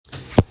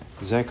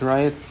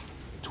Zechariah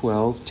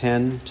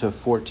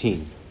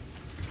 12:10-14.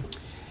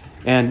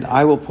 And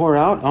I will pour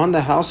out on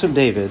the house of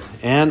David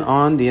and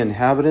on the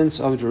inhabitants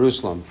of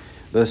Jerusalem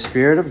the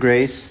spirit of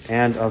grace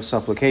and of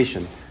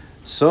supplication,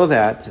 so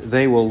that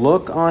they will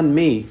look on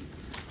me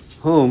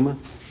whom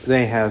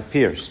they have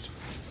pierced.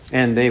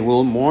 And they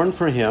will mourn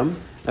for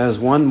him as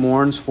one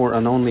mourns for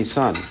an only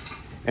son.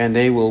 And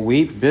they will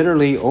weep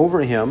bitterly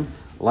over him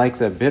like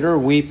the bitter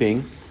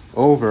weeping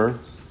over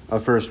a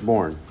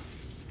firstborn.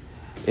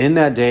 In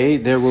that day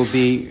there will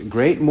be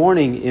great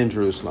mourning in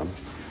Jerusalem,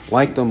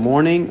 like the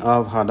mourning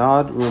of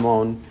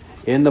Hadad-Rimmon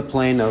in the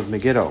plain of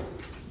Megiddo.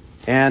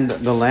 And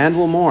the land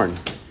will mourn,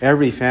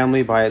 every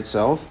family by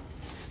itself,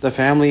 the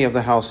family of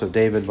the house of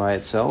David by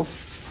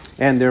itself,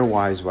 and their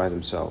wives by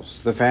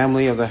themselves, the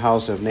family of the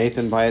house of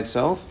Nathan by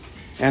itself,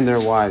 and their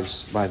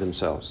wives by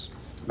themselves,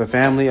 the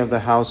family of the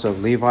house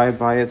of Levi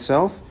by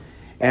itself,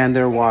 and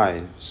their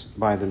wives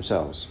by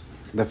themselves,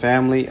 the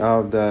family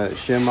of the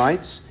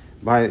Shemites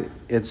by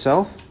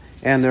itself,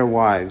 and their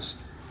wives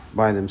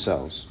by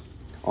themselves.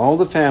 All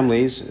the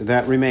families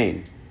that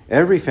remain,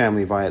 every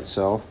family by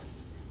itself,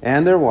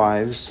 and their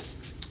wives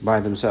by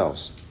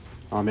themselves.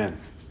 Amen.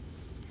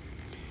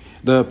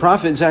 The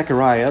prophet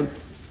Zechariah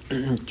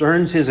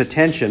turns his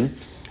attention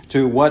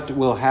to what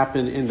will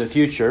happen in the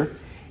future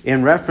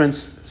in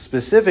reference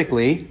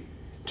specifically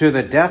to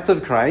the death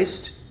of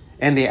Christ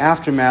and the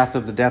aftermath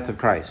of the death of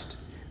Christ.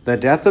 The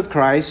death of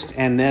Christ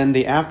and then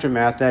the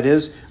aftermath, that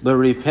is, the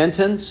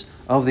repentance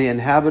of the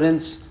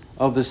inhabitants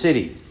of the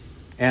city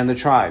and the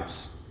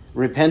tribes.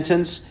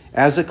 Repentance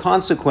as a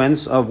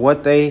consequence of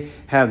what they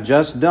have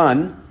just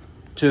done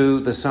to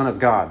the Son of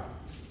God,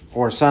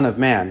 or Son of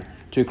Man,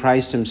 to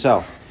Christ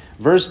himself.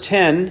 Verse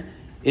 10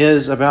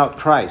 is about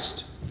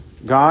Christ.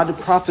 God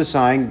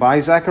prophesying by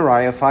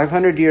Zechariah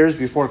 500 years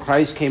before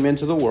Christ came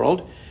into the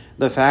world,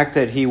 the fact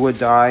that he would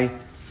die,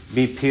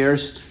 be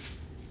pierced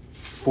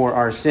for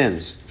our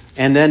sins.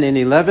 And then in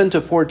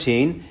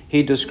 11-14,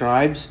 he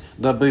describes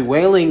the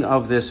bewailing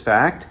of this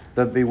fact,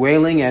 the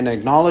bewailing and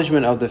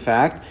acknowledgement of the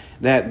fact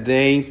that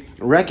they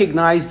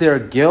recognize their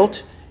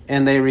guilt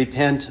and they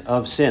repent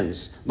of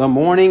sins. The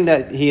mourning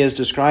that he is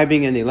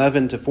describing in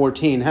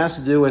 11-14 has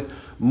to do with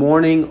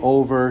mourning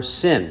over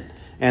sin.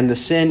 And the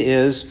sin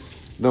is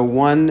the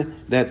one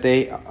that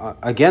they,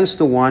 against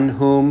the one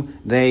whom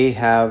they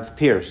have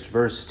pierced.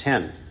 Verse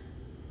 10.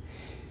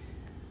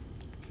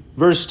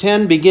 Verse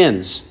 10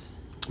 begins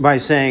by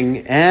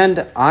saying,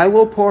 "And I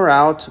will pour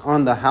out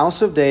on the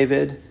house of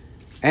David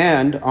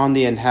and on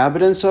the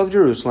inhabitants of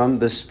Jerusalem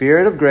the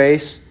spirit of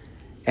grace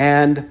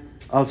and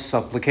of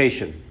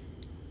supplication."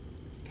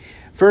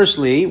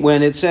 Firstly,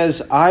 when it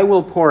says, "I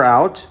will pour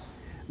out,"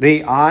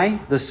 the I,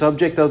 the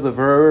subject of the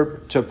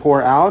verb to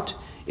pour out,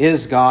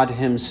 is God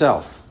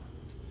himself.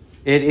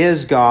 It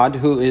is God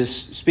who is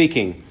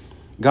speaking.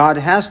 God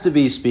has to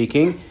be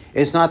speaking.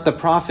 It's not the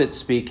prophet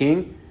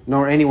speaking,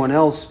 nor anyone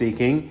else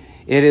speaking.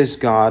 It is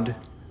God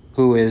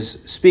who is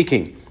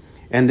speaking.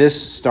 And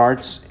this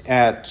starts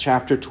at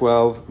chapter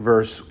 12,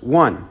 verse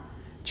 1.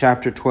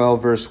 Chapter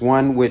 12, verse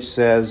 1, which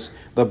says,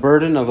 "The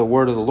burden of the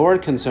word of the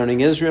Lord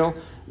concerning Israel,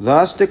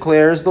 thus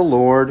declares the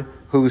Lord,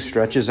 who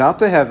stretches out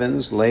the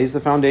heavens, lays the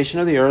foundation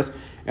of the earth,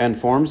 and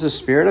forms the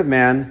spirit of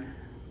man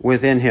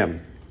within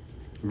him."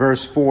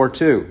 Verse 4,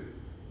 too.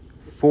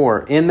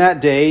 "For in that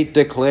day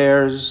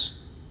declares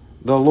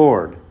the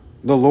Lord."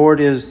 The Lord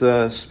is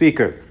the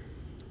speaker.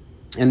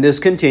 And this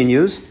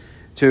continues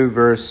to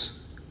verse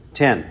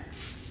 10,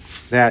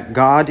 that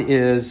God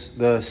is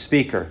the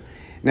speaker.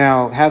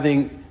 Now,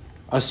 having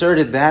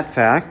asserted that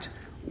fact,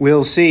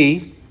 we'll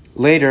see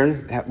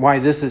later why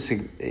this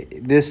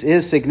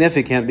is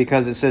significant,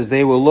 because it says,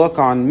 "They will look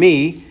on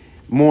me,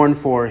 mourn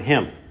for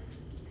him."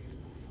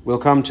 We'll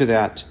come to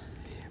that.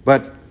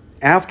 But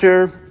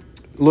after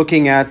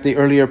looking at the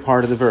earlier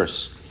part of the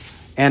verse,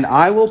 "And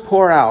I will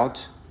pour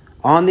out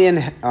on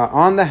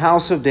the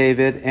house of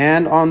David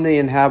and on the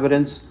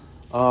inhabitants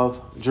of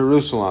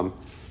Jerusalem."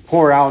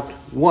 Pour out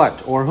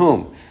what or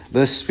whom?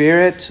 The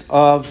spirit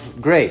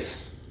of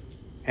grace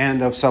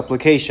and of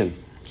supplication.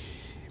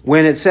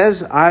 When it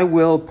says, "I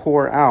will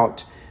pour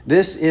out,"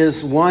 this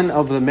is one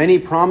of the many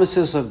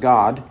promises of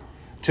God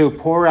to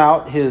pour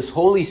out his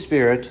Holy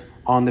Spirit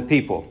on the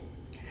people.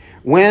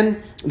 When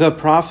the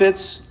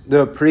prophets,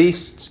 the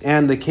priests,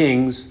 and the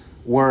kings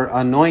were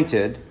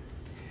anointed,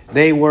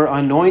 they were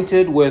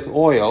anointed with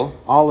oil,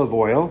 olive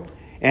oil,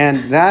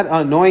 and that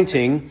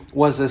anointing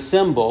was a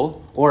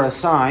symbol or a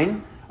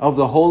sign of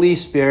the Holy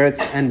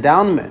Spirit's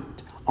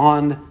endowment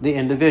on the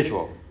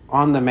individual,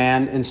 on the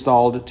man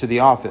installed to the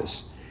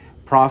office.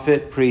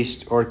 Prophet,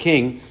 priest, or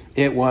king,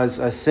 it was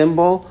a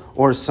symbol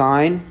or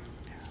sign,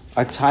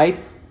 a type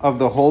of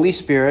the Holy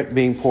Spirit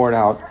being poured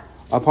out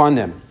upon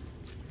them.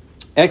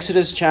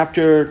 Exodus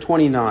chapter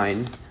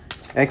 29,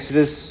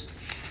 Exodus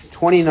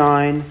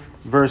 29,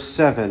 verse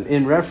 7,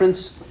 in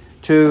reference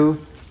to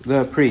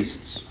the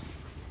priests.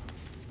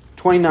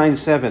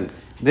 29:7,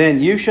 "Then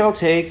you shall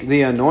take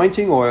the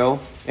anointing oil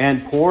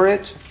and pour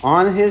it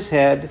on his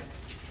head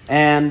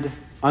and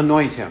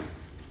anoint him."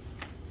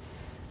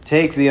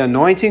 take the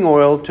anointing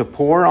oil to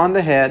pour on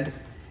the head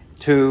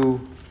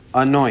to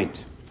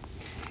anoint.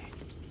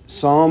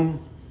 Psalm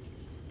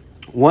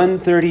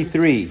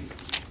 133.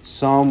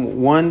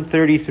 Psalm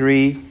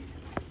 133,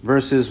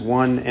 verses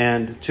 1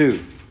 and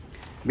 2.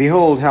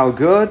 Behold, how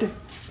good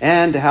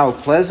and how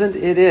pleasant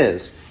it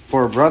is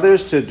for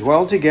brothers to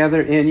dwell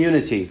together in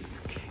unity.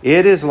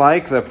 It is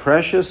like the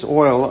precious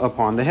oil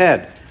upon the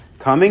head,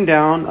 coming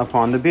down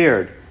upon the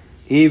beard,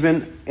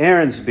 even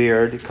Aaron's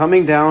beard,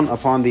 coming down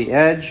upon the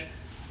edge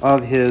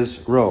of his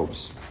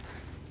robes.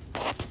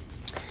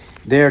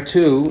 There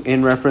too,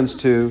 in reference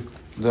to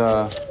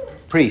the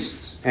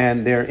priests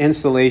and their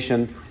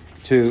installation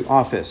to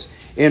office.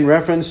 In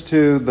reference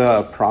to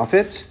the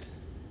prophet,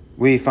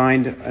 we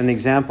find an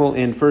example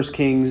in 1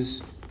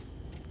 Kings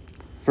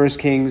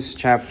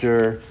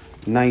chapter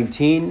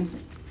 19.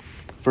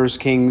 1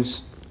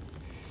 Kings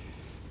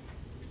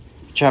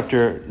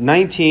chapter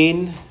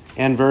 19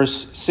 and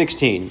verse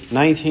 16.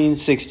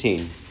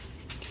 19:16.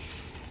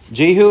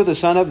 Jehu the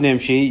son of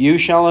Nimshi, you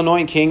shall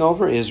anoint king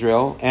over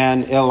Israel,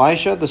 and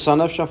Elisha the son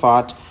of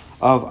Shaphat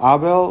of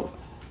Abel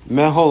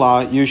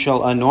Meholah, you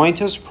shall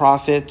anoint as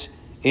prophet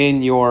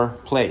in your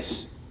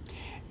place.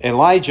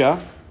 Elijah,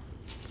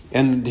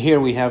 and here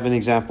we have an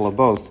example of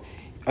both,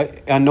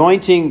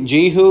 anointing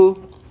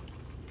Jehu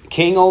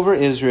king over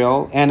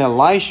Israel, and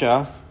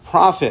Elisha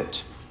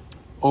prophet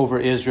over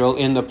Israel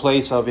in the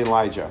place of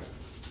Elijah,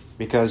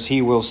 because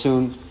he will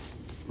soon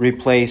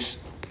replace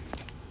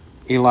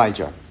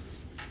Elijah.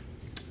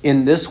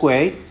 In this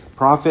way,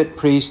 prophet,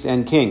 priest,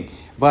 and king.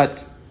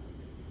 But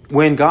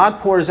when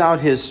God pours out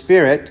his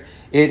Spirit,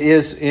 it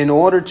is in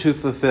order to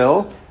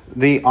fulfill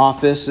the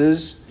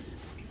offices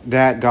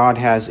that God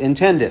has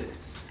intended.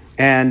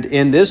 And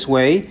in this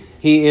way,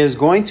 he is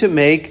going to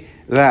make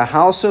the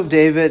house of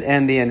David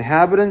and the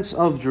inhabitants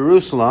of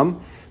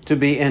Jerusalem to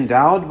be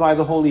endowed by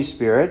the Holy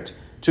Spirit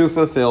to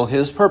fulfill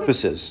his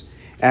purposes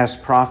as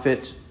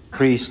prophet,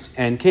 priest,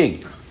 and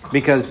king.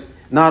 Because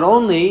not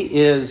only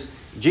is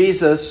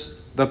Jesus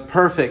the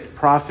perfect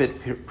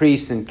prophet,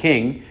 priest, and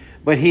king,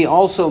 but he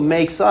also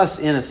makes us,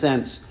 in a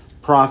sense,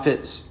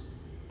 prophets,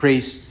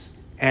 priests,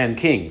 and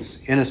kings,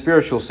 in a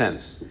spiritual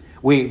sense.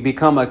 We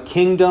become a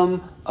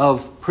kingdom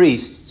of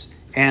priests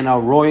and a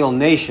royal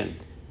nation.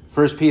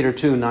 1 Peter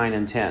 2, 9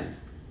 and 10.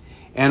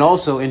 And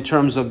also in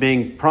terms of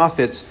being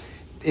prophets,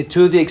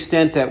 to the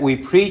extent that we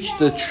preach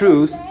the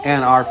truth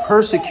and are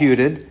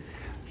persecuted,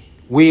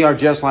 we are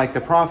just like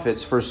the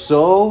prophets. For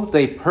so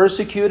they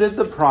persecuted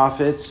the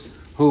prophets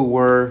who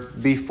were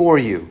before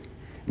you.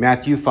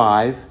 Matthew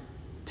 5,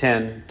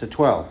 10 to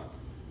 12.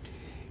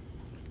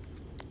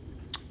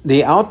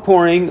 The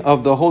outpouring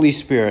of the Holy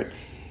Spirit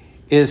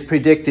is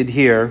predicted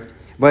here,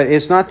 but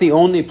it's not the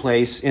only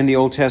place in the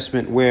Old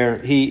Testament where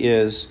he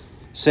is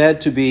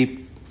said to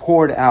be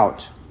poured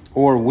out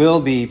or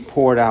will be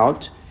poured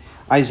out.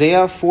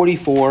 Isaiah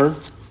 44,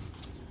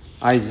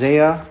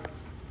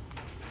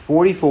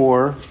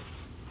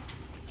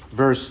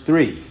 verse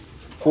 3.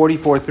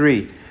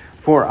 44:3.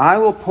 For I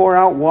will pour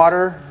out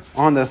water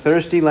on the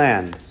thirsty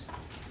land,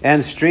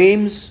 and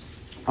streams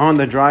on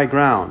the dry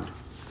ground.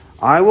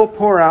 I will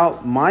pour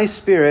out my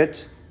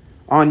Spirit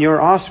on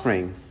your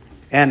offspring,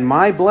 and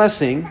my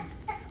blessing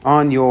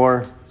on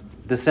your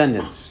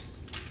descendants.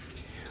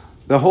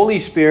 The Holy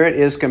Spirit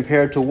is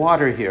compared to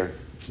water here,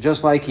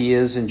 just like he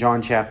is in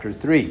John chapter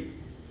 3,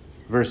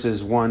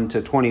 verses 1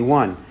 to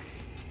 21.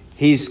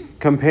 He's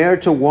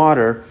compared to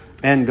water,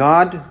 and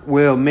God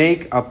will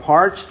make a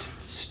parched,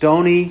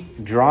 stony,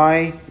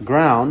 dry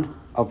ground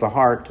of the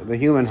heart, the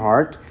human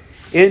heart,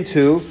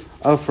 into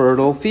a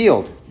fertile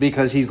field,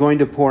 because he's going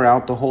to pour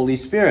out the Holy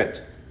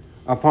Spirit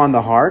upon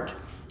the heart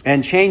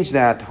and change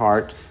that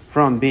heart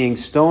from being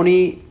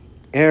stony,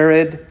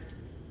 arid,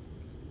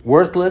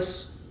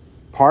 worthless,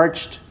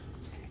 parched,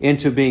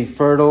 into being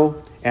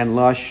fertile and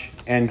lush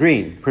and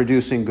green,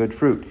 producing good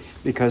fruit,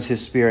 because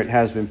his Spirit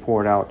has been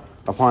poured out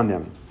upon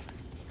them.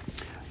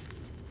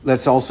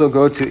 Let's also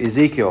go to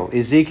Ezekiel.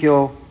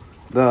 Ezekiel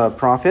the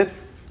prophet.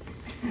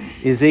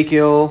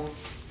 Ezekiel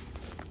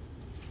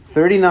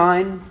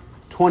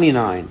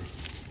 39:29.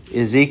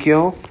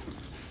 Ezekiel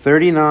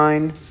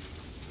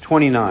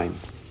 39:29.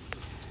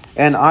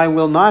 And I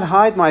will not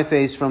hide my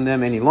face from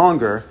them any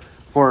longer,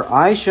 for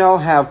I shall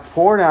have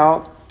poured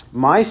out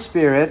my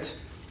Spirit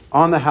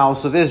on the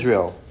house of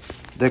Israel,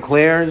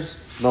 declares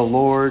the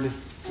Lord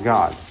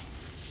God.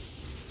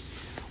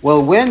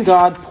 Well, when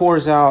God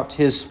pours out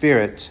his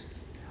Spirit,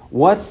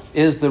 what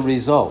is the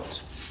result?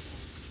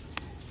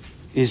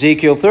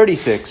 Ezekiel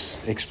 36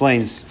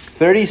 explains,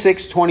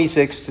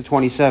 36:26 to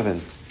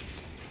 27.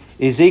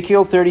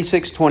 Ezekiel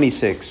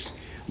 36:26.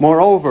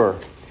 Moreover,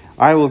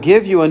 I will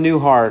give you a new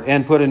heart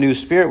and put a new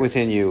spirit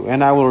within you,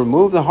 and I will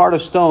remove the heart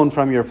of stone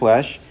from your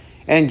flesh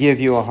and give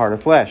you a heart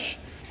of flesh.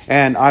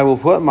 And I will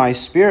put my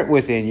Spirit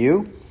within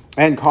you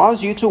and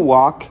cause you to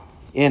walk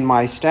in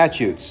my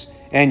statutes,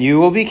 and you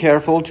will be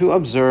careful to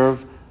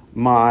observe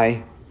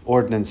my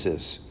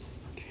ordinances.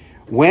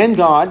 When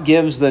God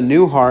gives the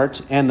new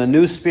heart and the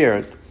new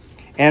spirit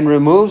and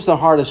removes the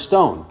heart of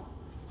stone,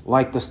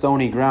 like the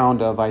stony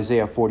ground of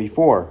Isaiah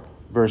 44,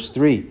 verse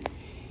 3,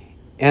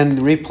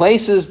 and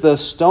replaces the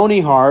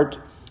stony heart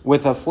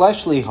with a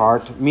fleshly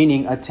heart,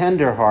 meaning a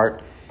tender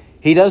heart.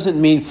 He doesn't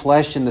mean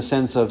flesh in the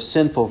sense of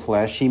sinful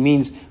flesh. He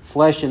means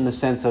flesh in the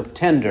sense of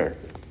tender,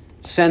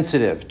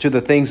 sensitive to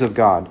the things of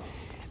God.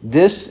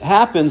 This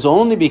happens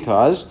only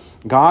because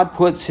God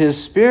puts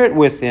His Spirit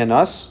within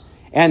us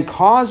and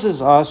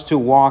causes us to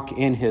walk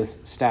in His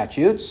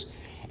statutes.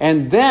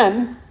 And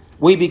then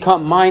we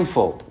become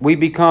mindful, we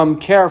become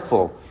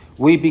careful,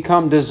 we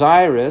become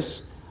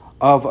desirous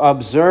of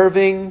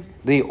observing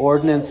the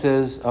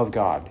ordinances of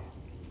God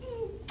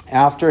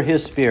after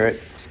His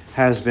Spirit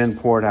has been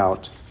poured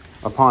out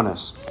upon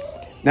us.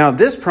 Now,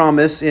 this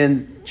promise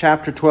in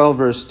chapter 12,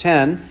 verse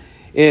 10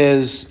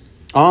 is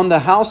on the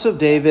house of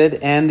David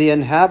and the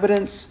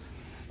inhabitants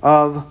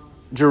of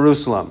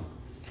Jerusalem.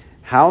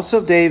 House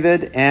of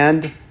David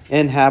and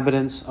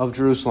inhabitants of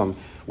Jerusalem.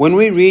 When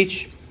we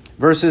reach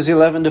verses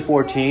 11 to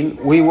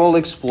 14, we will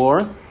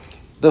explore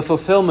the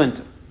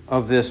fulfillment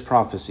of this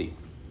prophecy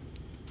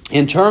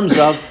in terms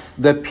of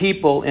the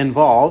people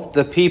involved,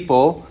 the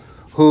people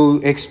who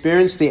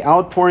experienced the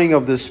outpouring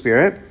of the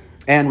Spirit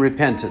and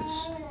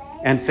repentance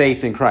and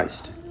faith in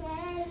Christ.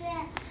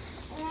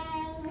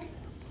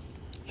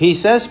 He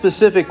says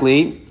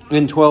specifically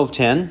in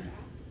 12:10,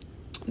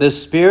 the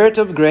Spirit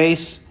of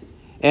grace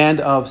and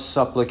of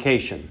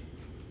supplication.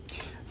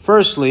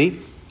 Firstly,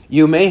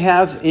 you may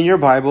have in your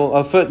Bible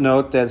a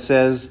footnote that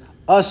says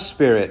a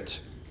Spirit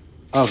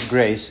of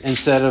grace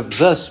instead of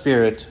the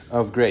Spirit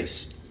of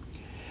grace.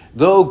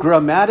 Though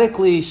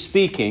grammatically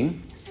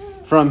speaking,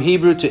 from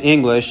Hebrew to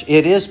English,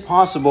 it is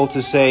possible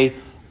to say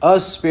a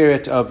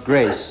Spirit of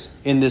grace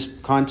in this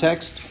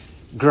context,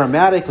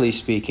 grammatically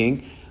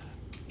speaking.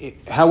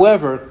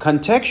 However,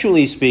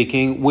 contextually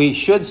speaking, we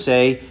should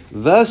say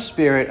the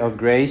Spirit of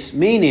grace,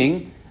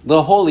 meaning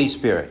the Holy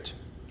Spirit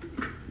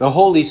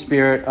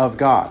of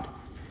God.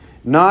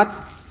 Not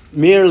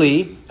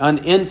merely an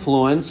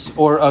influence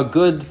or a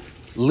good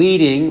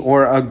leading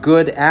or a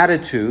good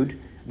attitude,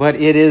 but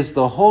it is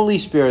the Holy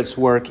Spirit's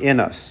work in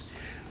us.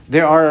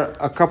 There are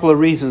a couple of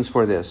reasons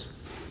for this.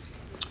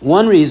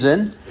 One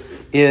reason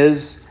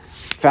is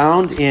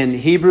found in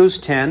Hebrews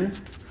 10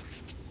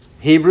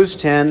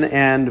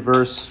 and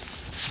verse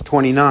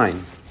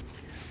 29,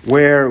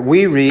 where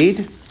we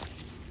read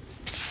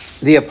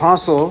the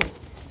apostle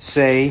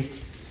say,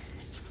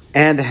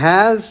 and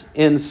has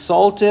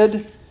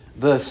insulted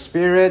the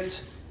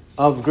Spirit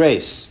of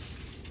grace.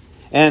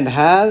 And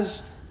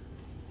has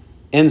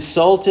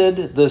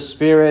insulted the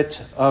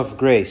Spirit of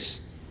grace.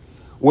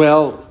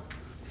 Well,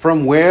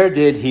 from where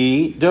did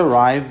he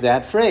derive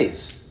that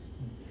phrase?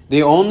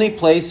 The only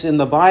place in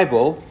the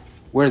Bible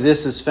where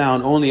this is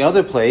found, only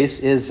other place,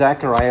 is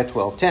Zechariah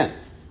 12:10.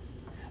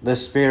 The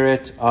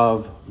Spirit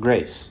of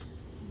grace.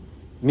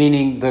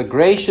 Meaning the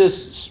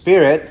gracious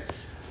Spirit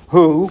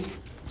who,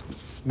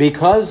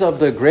 because of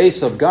the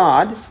grace of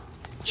God,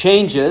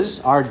 changes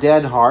our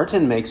dead heart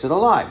and makes it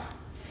alive,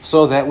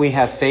 so that we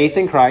have faith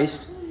in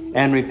Christ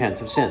and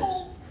repent of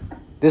sins.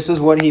 This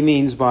is what he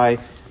means by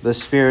the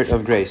Spirit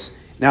of grace.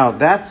 Now,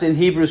 that's in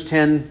Hebrews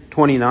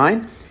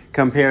 10:29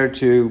 compared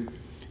to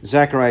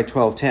Zechariah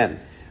 12:10.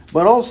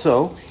 But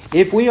also,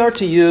 if we are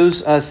to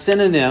use a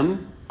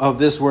synonym of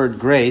this word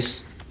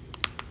grace,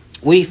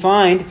 we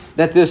find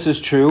that this is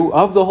true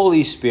of the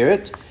Holy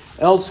Spirit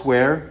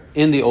elsewhere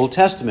in the Old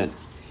Testament.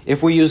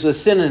 If we use a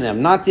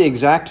synonym, not the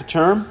exact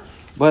term,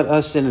 but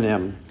a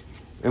synonym.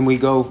 And we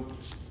go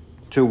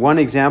to one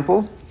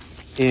example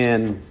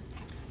in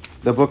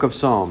the book of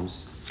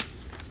Psalms.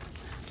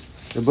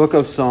 The book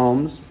of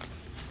Psalms,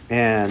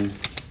 and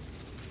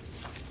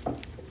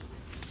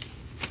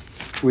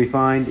we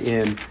find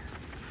in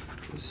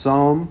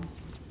Psalm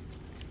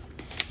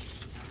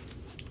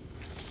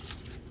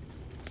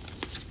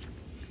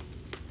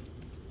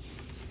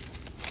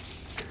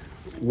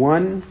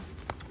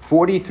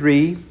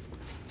 143,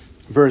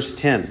 verse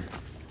 10.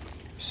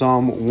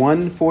 Psalm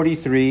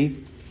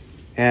 143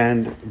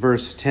 and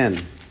verse 10,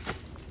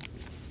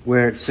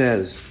 where it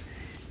says,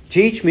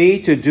 teach me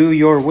to do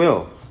your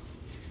will,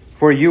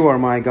 for you are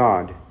my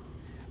God.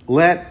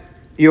 Let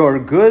your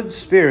good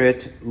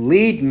Spirit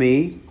lead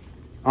me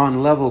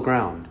on level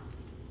ground.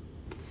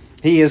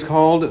 He is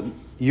called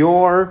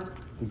your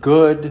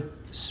good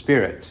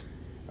Spirit,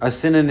 a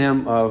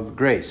synonym of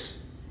grace.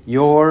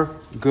 Your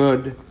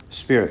good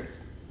Spirit.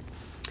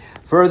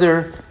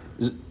 Further,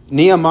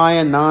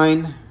 Nehemiah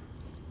 9,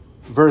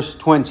 verse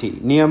 20.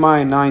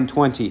 Nehemiah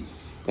 9:20.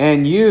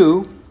 And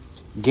you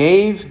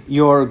gave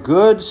your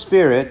good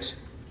Spirit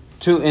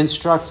to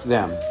instruct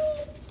them.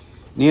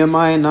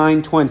 Nehemiah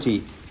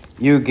 9:20.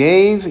 You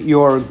gave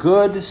your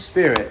good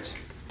Spirit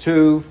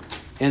to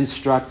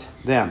instruct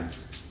them.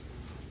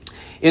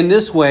 In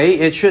this way,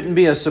 it shouldn't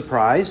be a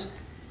surprise,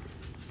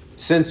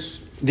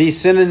 since these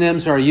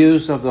synonyms are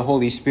used of the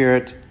Holy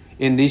Spirit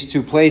in these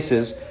two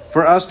places,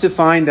 for us to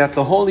find that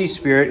the Holy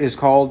Spirit is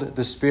called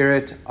the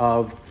Spirit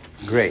of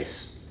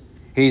grace.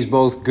 He's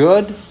both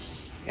good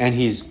and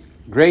he's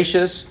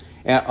gracious,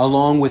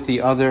 along with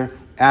the other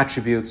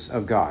attributes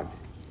of God.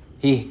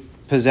 he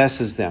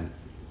possesses them.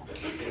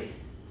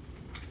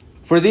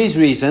 For these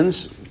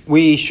reasons,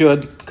 we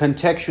should,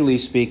 contextually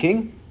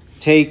speaking,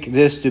 take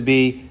this to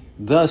be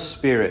the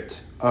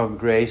Spirit of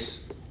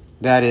grace,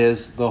 that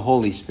is, the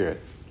Holy Spirit.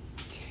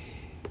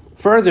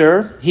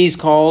 Further, he's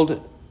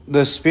called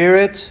the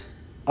Spirit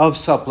of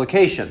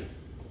supplication.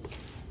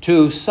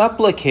 To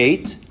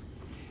supplicate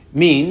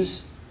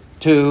means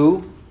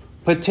to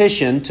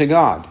petition to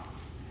God,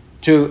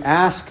 to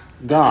ask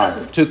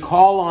God, to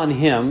call on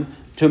Him,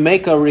 to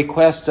make a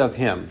request of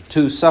Him.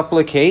 To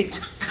supplicate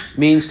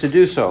means to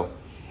do so.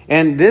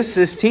 And this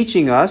is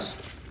teaching us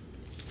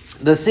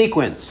the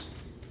sequence.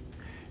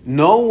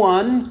 No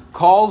one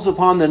calls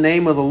upon the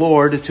name of the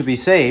Lord to be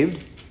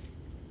saved.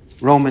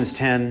 Romans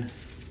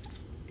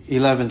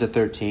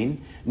 10:11-13.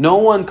 No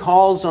one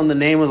calls on the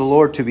name of the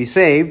Lord to be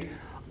saved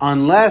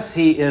unless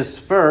he is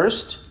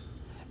first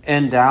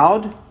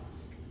endowed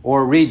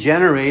or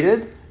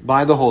regenerated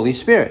by the Holy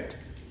Spirit.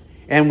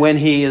 And when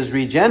he is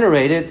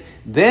regenerated,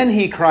 then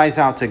he cries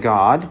out to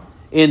God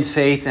in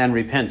faith and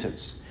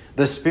repentance.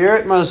 The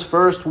Spirit must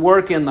first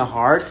work in the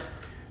heart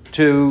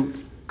to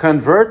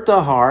convert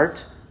the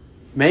heart,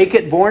 make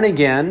it born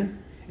again,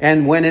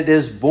 and when it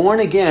is born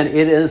again,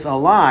 it is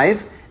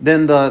alive,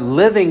 then the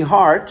living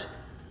heart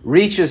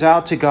reaches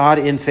out to God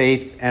in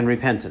faith and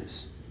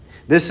repentance.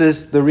 This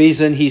is the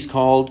reason he's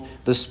called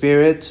the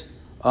Spirit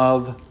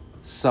of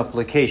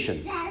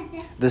supplication.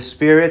 The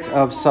Spirit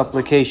of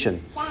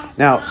supplication.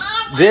 Now,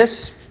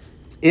 this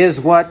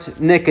is what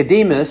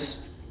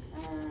Nicodemus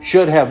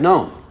should have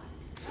known.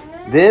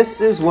 This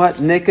is what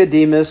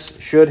Nicodemus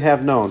should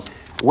have known.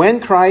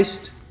 When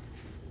Christ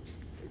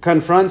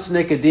confronts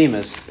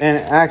Nicodemus and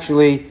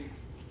actually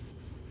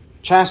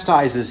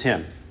chastises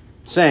him,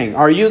 saying,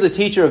 "Are you the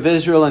teacher of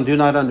Israel and do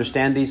not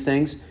understand these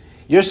things?"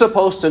 You're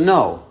supposed to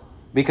know,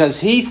 because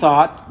he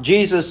thought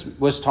Jesus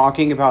was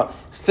talking about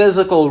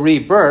physical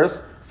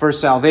rebirth for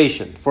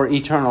salvation, for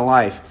eternal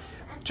life,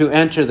 to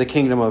enter the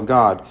kingdom of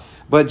God.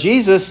 But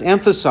Jesus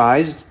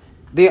emphasized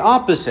the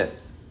opposite.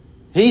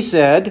 He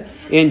said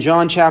in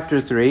John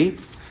chapter 3,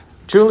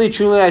 "Truly,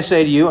 truly, I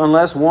say to you,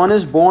 unless one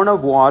is born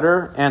of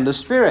water and the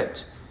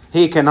Spirit,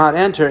 he cannot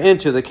enter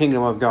into the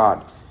kingdom of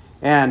God."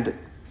 And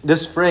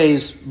this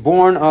phrase,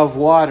 born of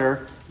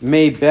water,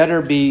 may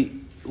better be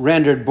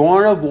rendered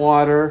born of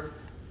water,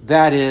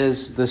 that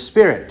is the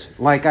Spirit,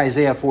 like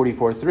Isaiah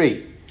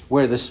 44:3,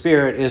 where the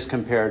Spirit is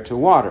compared to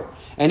water.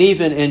 And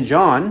even in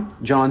John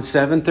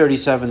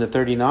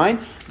 7:37-39,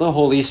 the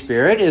Holy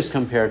Spirit is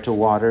compared to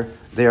water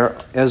there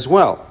as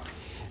well.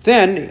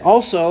 Then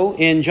also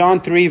in John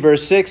 3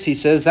 verse 6, he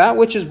says, "That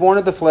which is born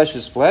of the flesh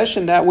is flesh,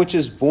 and that which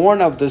is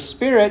born of the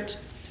Spirit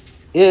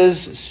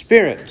is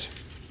spirit."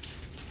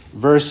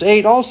 Verse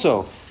 8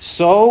 also,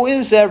 "So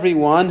is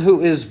everyone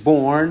who is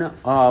born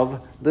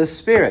of the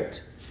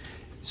Spirit."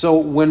 So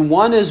when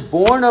one is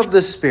born of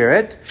the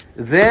Spirit,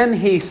 then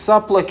he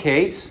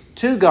supplicates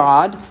to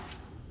God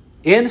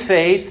in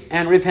faith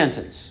and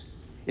repentance.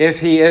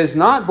 If he is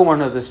not born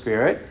of the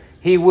Spirit,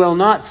 he will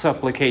not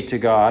supplicate to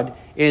God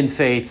in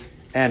faith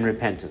and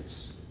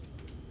repentance.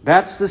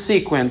 That's the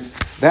sequence,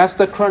 that's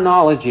the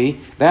chronology,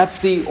 that's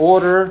the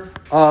order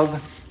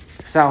of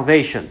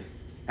salvation,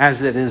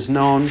 as it is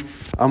known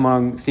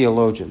among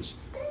theologians.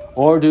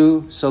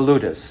 Ordo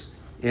salutis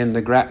in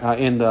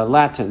the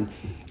Latin,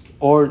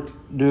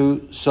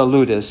 ordo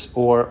salutis,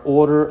 or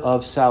order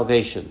of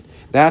salvation.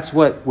 That's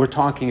what we're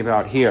talking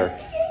about here.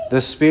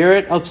 The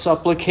Spirit of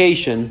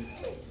supplication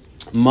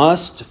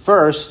must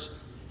first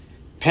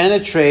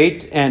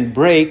penetrate and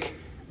break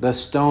the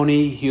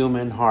stony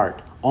human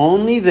heart.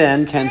 Only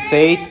then can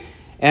faith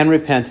and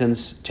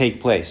repentance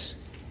take place.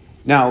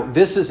 Now,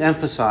 this is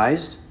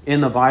emphasized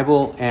in the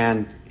Bible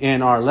and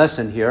in our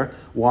lesson here.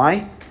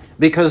 Why?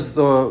 Because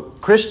the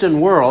Christian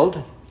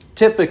world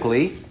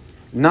typically,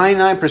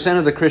 99%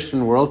 of the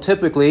Christian world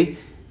typically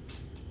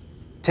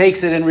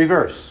takes it in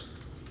reverse.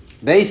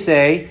 They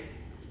say,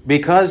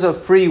 because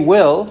of free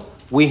will,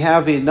 we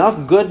have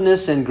enough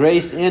goodness and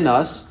grace in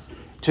us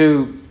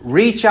to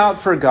reach out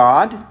for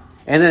God,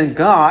 and then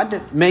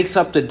God makes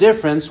up the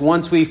difference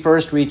once we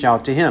first reach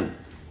out to Him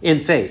in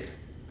faith.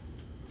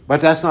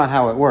 But that's not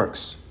how it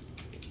works.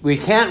 We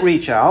can't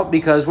reach out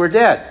because we're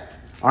dead.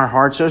 Our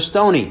hearts are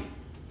stony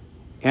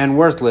and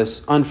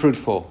worthless,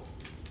 unfruitful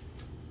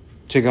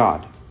to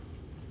God.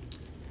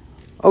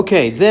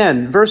 Okay,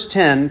 then verse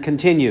 10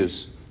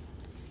 continues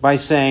by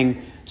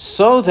saying,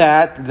 "So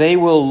that they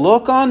will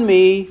look on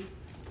me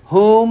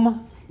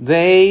whom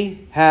they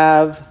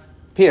have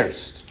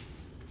pierced."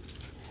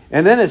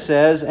 And then it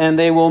says, "And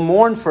they will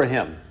mourn for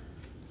him."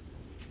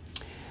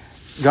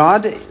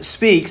 God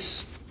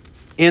speaks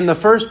in the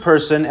first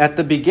person at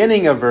the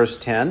beginning of verse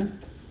 10.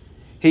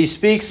 He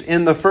speaks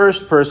in the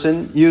first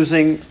person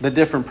using the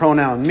different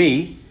pronoun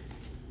me.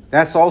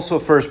 That's also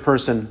first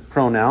person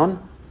pronoun.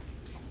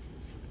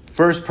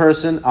 First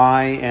person,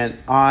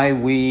 I,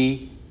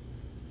 we,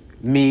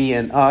 me,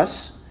 and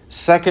us.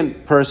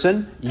 Second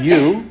person,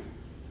 you.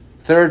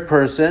 Third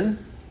person,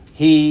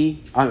 he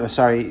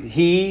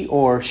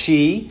or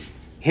she,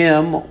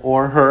 him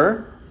or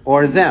her,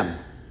 or them.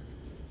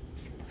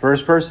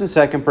 First person,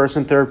 second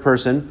person, third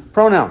person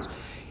pronouns.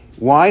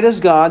 Why does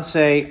God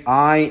say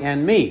I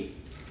and me?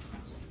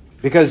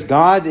 Because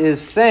God is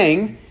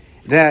saying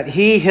that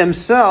he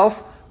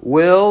himself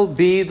will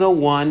be the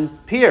one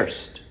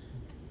pierced.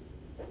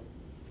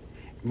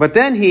 But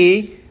then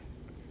he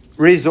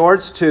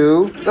resorts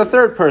to the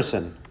third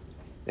person.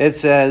 It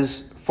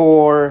says,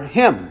 for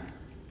him.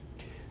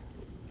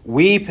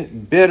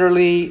 Weep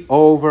bitterly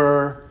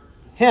over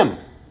him.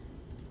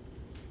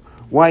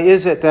 Why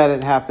is it that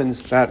it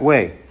happens that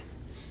way?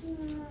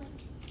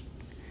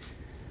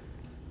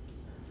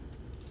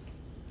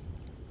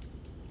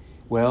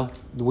 Well,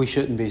 we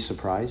shouldn't be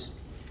surprised,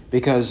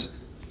 because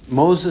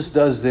Moses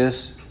does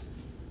this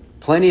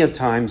plenty of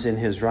times in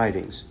his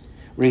writings,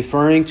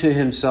 referring to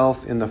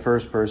himself in the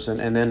first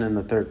person and then in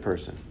the third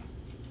person.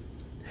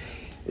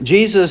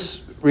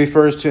 Jesus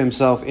refers to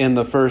himself in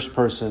the first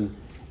person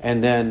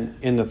and then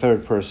in the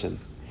third person.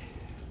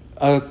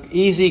 An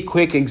easy,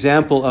 quick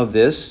example of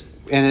this,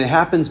 and it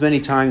happens many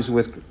times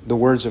with the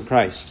words of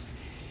Christ.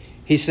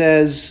 He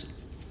says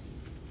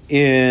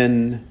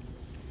in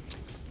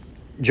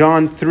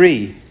John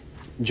 3,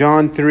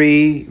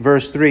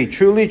 verse 3,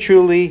 truly,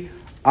 truly,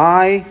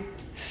 I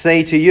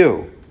say to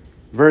you.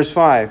 Verse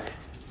 5,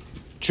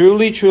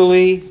 truly,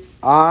 truly,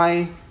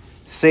 I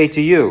say to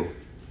you.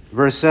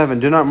 Verse 7,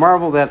 do not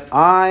marvel that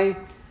I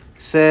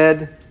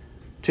said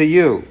to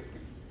you.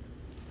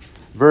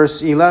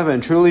 Verse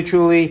 11, truly,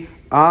 truly,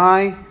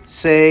 I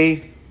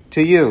say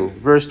to you.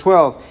 Verse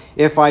 12,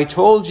 if I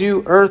told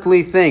you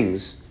earthly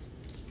things,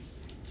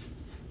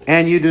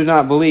 and you do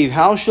not believe,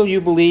 how shall you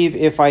believe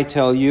if I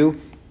tell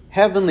you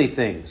heavenly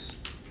things?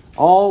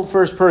 All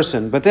first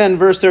person. But then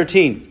verse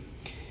 13.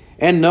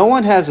 And no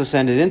one has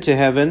ascended into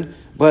heaven,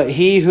 but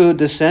he who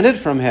descended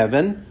from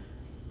heaven,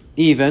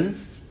 even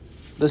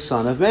the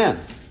Son of Man.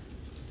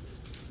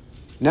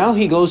 Now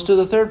he goes to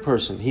the third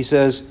person. He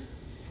says,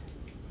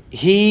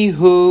 he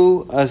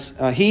who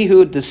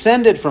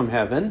descended from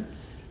heaven,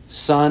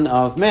 Son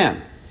of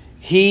Man.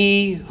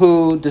 He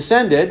who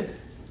descended,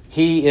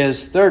 he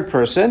is third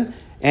person,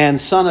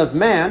 and Son of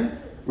Man,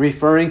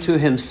 referring to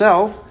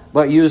himself,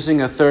 but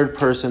using a third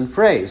person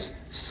phrase,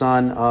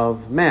 Son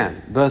of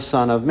Man, the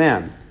Son of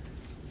Man.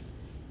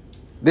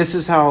 This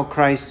is how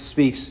Christ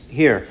speaks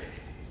here.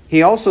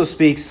 He also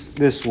speaks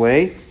this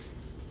way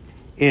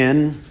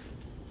in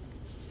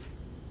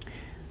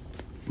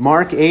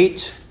Mark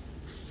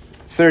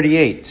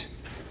 8:38.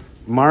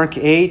 Mark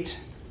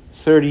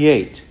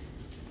 8:38.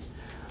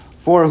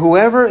 For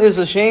whoever is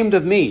ashamed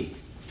of me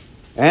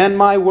and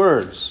my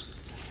words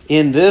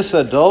in this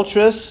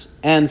adulterous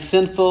and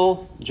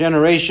sinful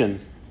generation,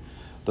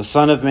 the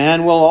Son of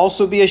Man will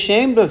also be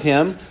ashamed of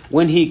him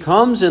when he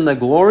comes in the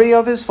glory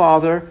of his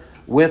Father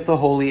with the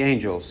holy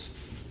angels.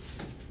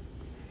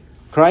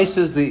 Christ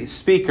is the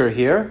speaker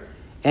here,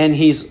 and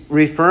he's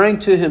referring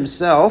to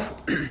himself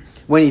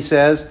when he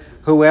says,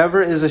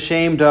 whoever is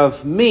ashamed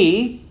of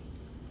me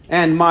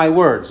and my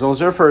words. Those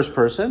are first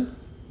person.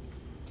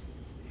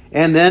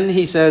 And then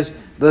he says,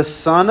 the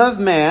Son of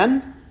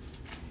Man,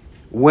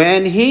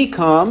 when he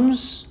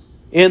comes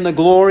in the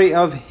glory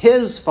of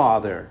his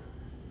Father.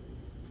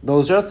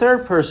 Those are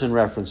third person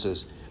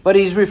references, but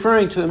he's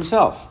referring to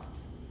himself.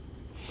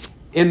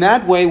 In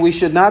that way, we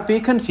should not be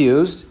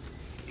confused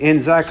in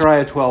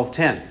Zechariah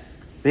 12:10,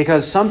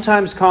 because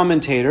sometimes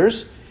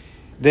commentators,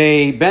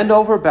 they bend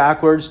over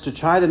backwards to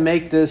try to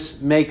make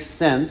this make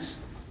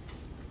sense.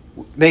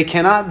 They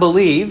cannot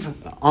believe,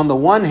 on the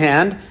one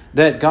hand,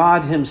 that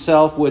God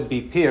himself would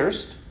be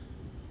pierced,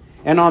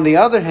 and on the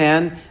other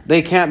hand,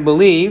 they can't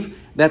believe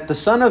that the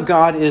Son of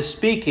God is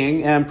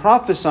speaking and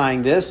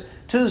prophesying this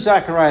to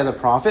Zechariah the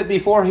prophet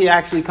before he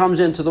actually comes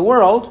into the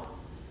world,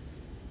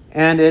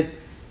 and it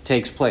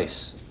takes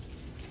place.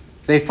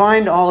 They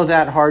find all of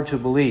that hard to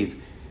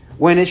believe,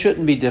 when it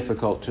shouldn't be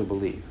difficult to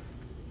believe.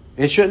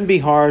 It shouldn't be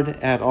hard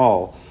at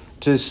all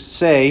to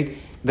say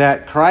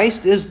that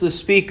Christ is the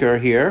speaker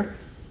here,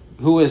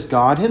 who is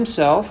God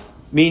himself,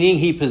 meaning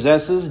he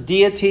possesses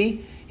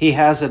deity, he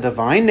has a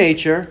divine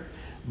nature,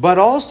 but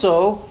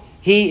also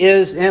he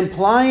is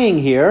implying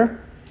here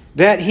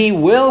that he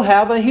will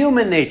have a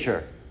human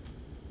nature.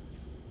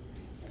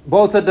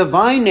 Both a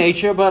divine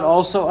nature, but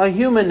also a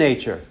human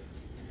nature,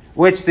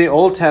 which the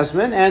Old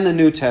Testament and the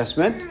New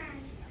Testament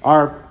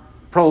are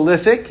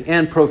prolific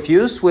and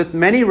profuse with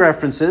many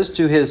references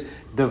to his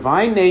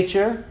divine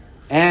nature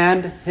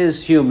and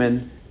his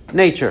human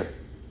nature.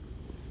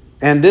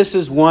 And this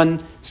is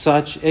one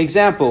such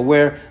example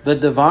where the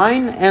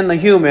divine and the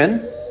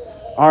human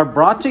are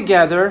brought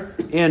together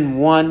in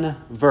one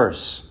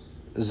verse,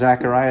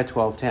 Zechariah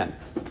 12:10.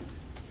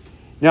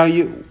 Now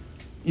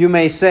you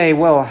may say,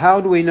 well,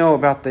 how do we know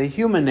about the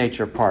human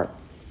nature part?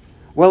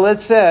 Well, it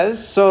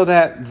says, so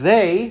that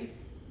they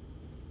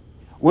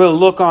will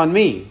look on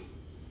me,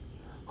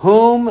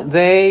 whom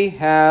they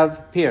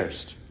have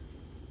pierced.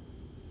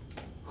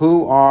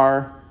 Who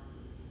are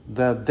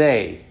the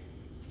they?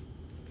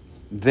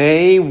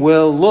 They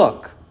will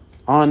look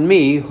on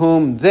me,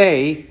 whom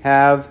they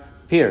have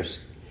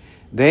pierced.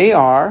 They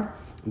are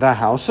the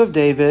house of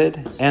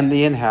David and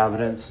the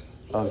inhabitants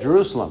of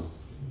Jerusalem.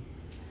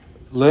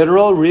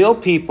 Literal, real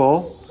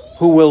people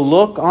who will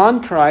look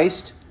on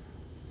Christ,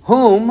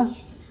 whom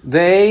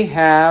they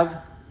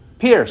have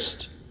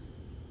pierced.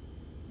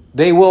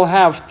 They will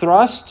have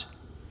thrust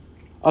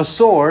a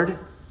sword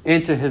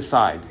into his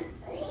side.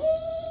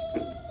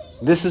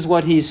 This is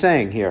what he's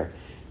saying here.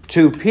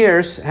 To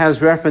pierce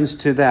has reference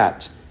to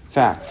that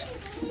fact.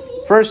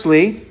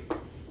 Firstly,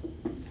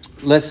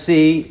 let's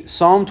see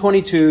Psalm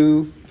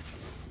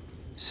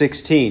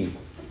 22:16.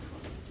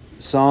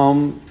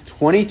 Psalm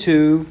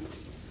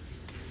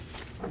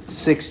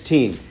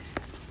 22:16.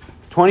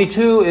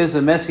 22 is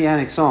a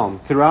messianic psalm.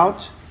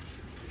 Throughout,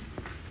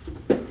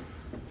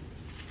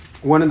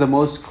 one of the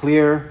most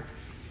clear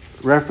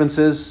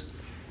references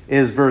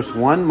is verse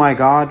 1, my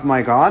God,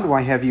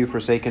 why have you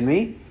forsaken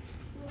me?"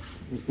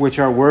 Which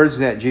are words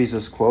that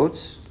Jesus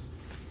quotes.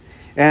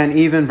 And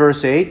even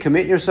verse 8,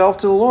 "Commit yourself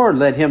to the Lord,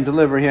 let him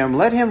deliver him,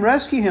 let him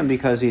rescue him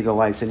because he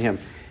delights in him."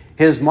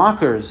 His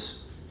mockers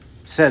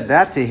said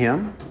that to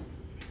him,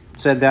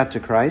 said that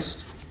to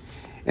Christ.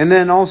 And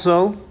then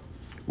also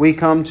we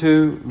come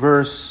to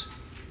verse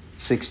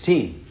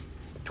 16.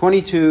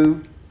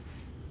 22,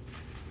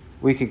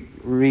 we could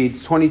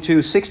read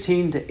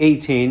 22:16 to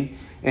 18,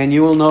 and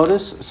you will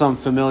notice some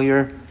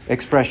familiar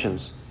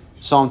expressions.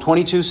 Psalm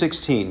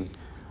 22:16.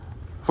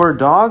 "For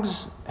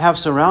dogs have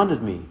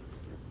surrounded me.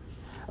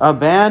 A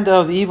band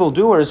of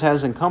evildoers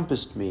has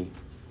encompassed me.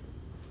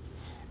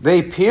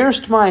 They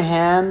pierced my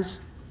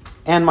hands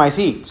and my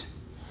feet.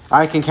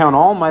 I can count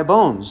all my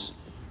bones.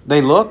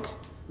 They look,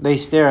 they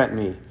stare at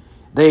me.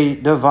 They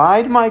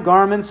divide my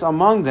garments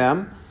among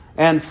them,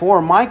 and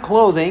for my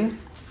clothing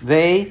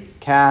they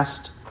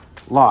cast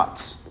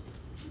lots."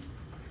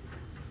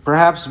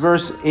 Perhaps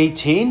verse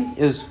 18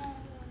 is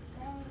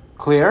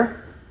clear.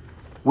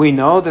 We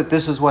know that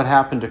this is what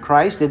happened to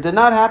Christ. It did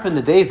not happen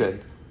to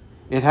David.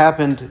 It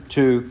happened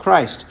to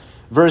Christ.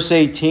 Verse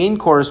 18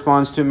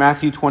 corresponds to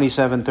Matthew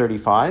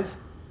 27:35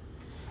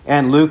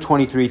 and Luke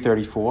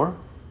 23:34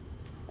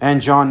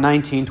 and John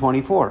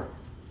 19:24.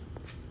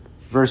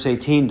 Verse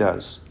 18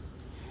 does.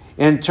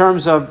 In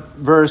terms of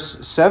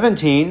verse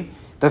 17,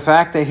 the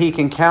fact that he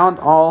can count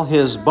all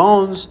his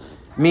bones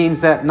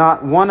means that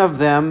not one of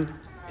them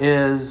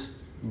is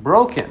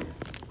broken.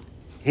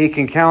 He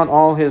can count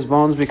all his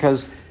bones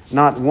because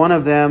not one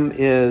of them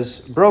is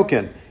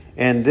broken.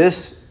 And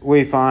this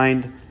we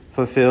find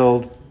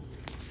fulfilled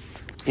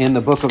in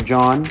the book of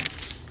John,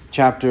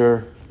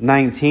 chapter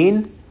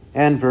 19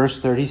 and verse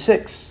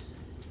 36.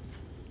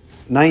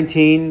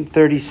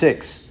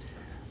 19:36,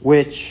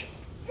 which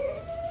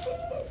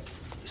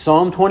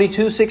Psalm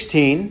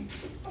 22:16,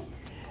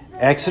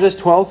 Exodus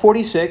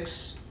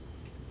 12:46,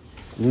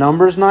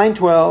 Numbers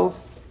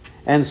 9:12,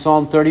 and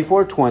Psalm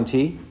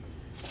 34:20,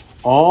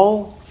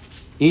 all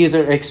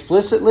either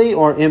explicitly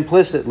or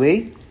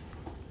implicitly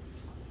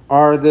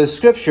are the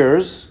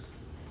scriptures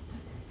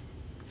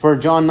for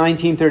John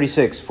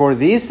 19:36. "For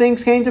these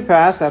things came to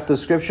pass that the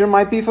scripture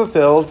might be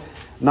fulfilled,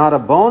 not a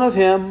bone of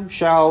him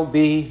shall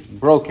be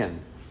broken."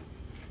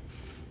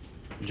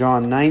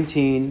 John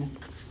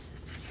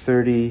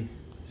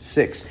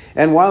 19:36.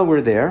 And while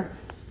we're there,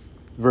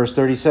 verse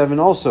 37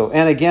 also.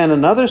 "And again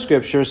another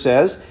scripture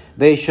says,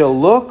 they shall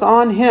look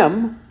on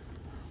him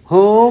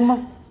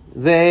whom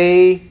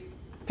they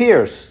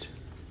pierced,"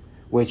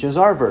 which is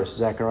our verse,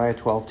 Zechariah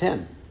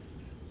 12:10.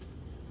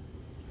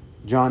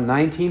 John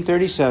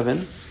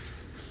 19:37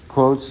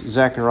 quotes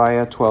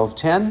Zechariah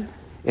 12:10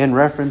 in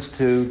reference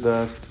to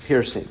the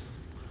piercing.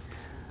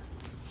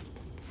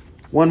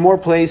 One more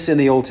place in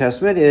the Old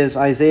Testament is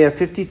Isaiah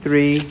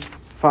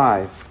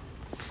 53:5.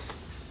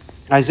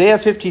 Isaiah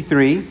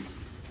 53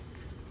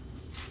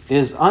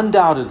 is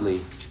undoubtedly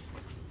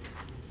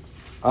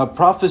a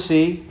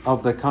prophecy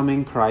of the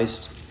coming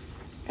Christ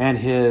and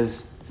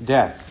his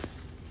death.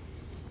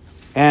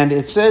 And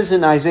it says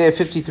in Isaiah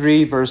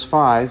 53 verse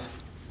 5,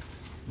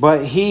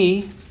 "But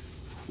he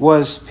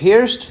was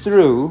pierced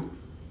through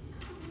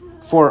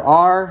for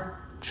our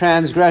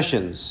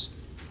transgressions.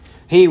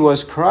 He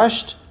was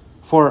crushed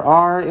for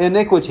our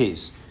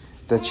iniquities.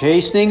 The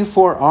chastening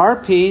for our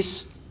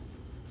peace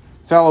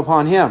fell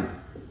upon him,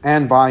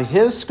 and by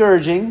his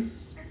scourging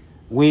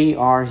we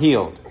are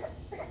healed."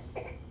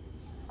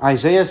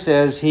 Isaiah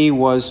says he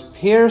was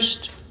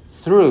pierced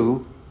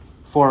through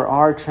for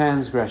our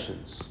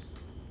transgressions.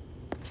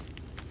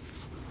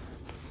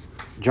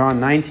 John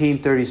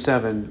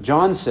 19:37,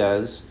 John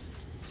says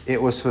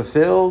it was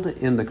fulfilled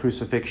in the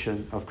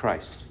crucifixion of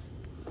Christ,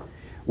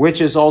 which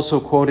is also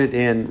quoted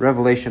in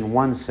Revelation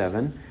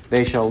 1:7.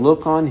 "They shall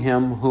look on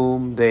him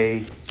whom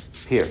they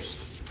pierced."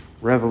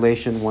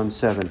 Revelation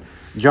 1:7.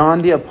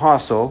 John the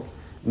Apostle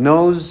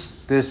knows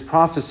this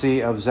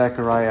prophecy of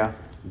Zechariah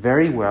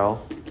very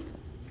well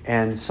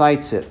and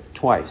cites it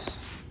twice.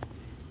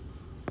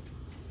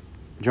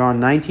 John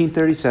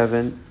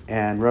 19:37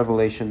 and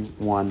Revelation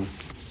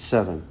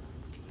 1:7.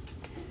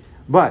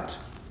 But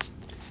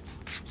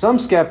some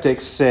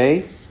skeptics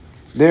say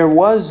there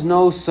was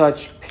no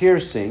such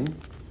piercing,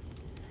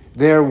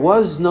 there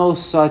was no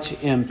such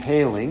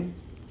impaling,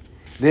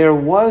 There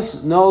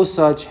was no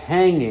such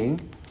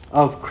hanging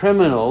of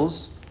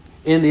criminals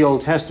in the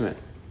Old Testament.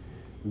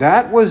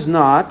 That was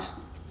not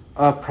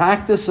a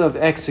practice of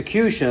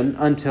execution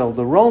until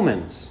the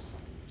Romans,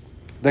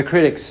 the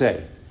critics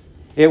say.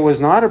 It was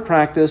not a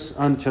practice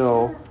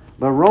until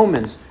the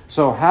Romans.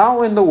 So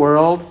how in the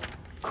world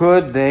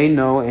could they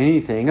know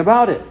anything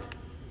about it?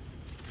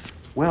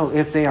 Well,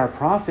 if they are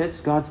prophets,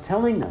 God's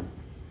telling them.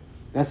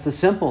 That's the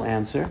simple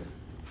answer.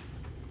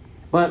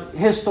 But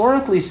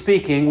historically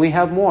speaking, we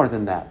have more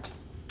than that.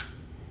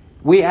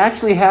 We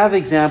actually have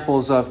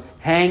examples of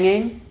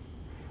hanging.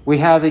 We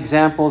have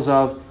examples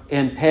of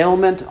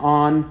impalement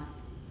on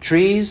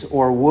trees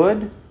or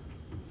wood.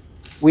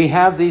 We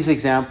have these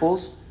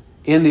examples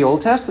in the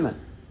Old Testament.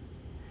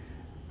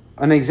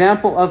 An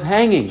example of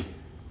hanging,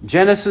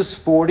 Genesis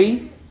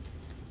 40,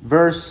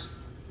 verse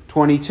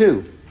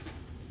 22.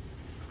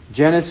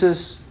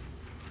 Genesis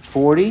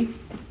 40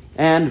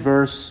 and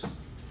verse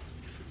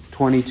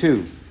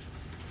 22.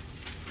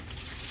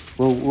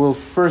 We'll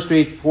first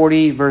read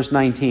 40, verse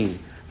 19.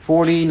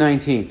 40,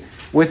 19.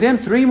 Within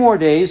 3 more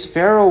days,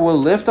 Pharaoh will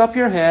lift up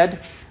your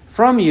head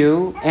from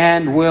you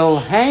and will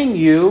hang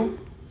you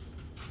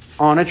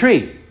on a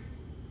tree.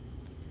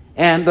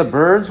 And the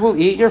birds will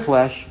eat your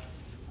flesh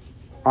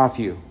off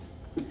you.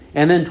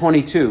 And then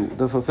 22,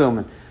 the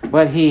fulfillment.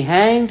 But he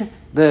hanged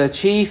the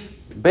chief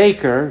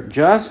baker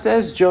just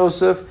as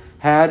Joseph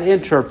had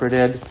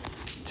interpreted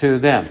to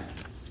them.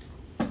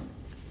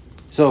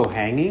 So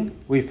hanging,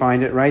 we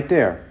find it right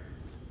there.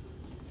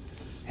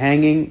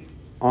 Hanging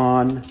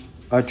on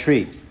a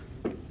tree.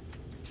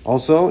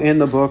 Also in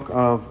the book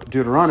of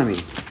Deuteronomy.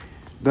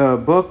 The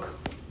book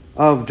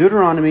of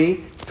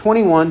Deuteronomy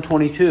 21,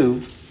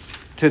 22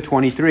 to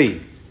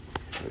 23.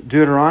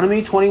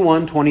 Deuteronomy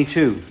 21,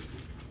 22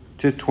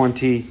 to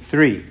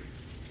 23.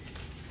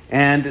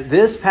 And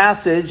this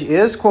passage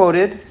is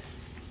quoted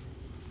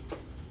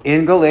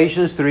in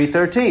Galatians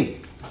 3:13.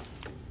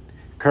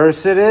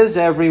 Cursed is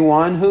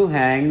everyone who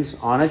hangs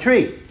on a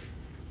tree.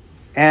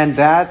 And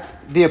that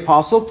the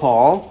Apostle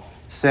Paul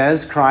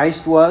says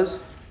Christ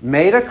was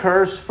made a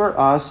curse for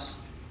us,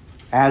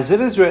 as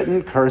it is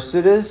written, cursed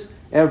is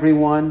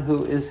everyone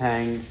who is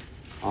hanged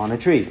on a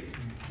tree.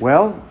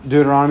 Well,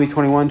 Deuteronomy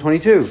 21,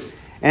 22.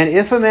 And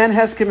if a man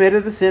has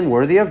committed a sin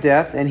worthy of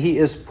death, and he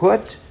is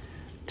put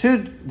to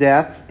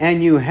death,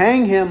 and you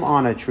hang him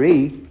on a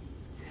tree,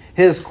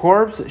 his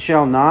corpse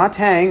shall not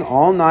hang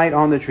all night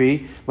on the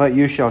tree, but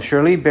you shall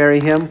surely bury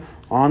him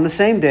on the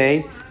same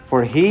day,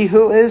 for he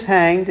who is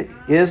hanged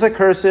is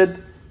accursed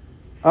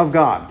of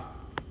God,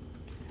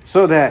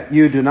 so that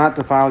you do not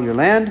defile your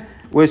land,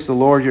 which the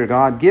Lord your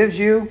God gives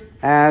you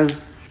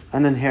as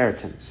an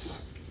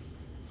inheritance.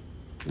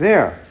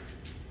 There.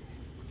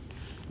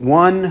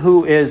 One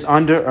who is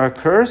under a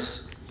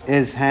curse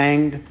is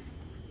hanged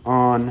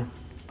on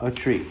a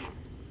tree.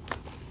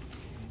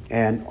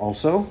 And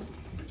also,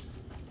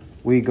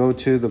 we go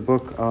to the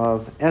book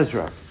of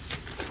Ezra.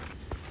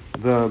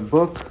 The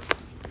book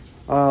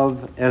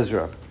of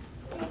Ezra.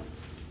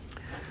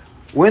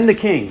 When the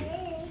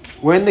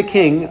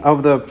king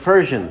of the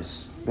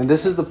Persians, and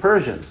this is the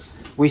Persians,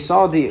 we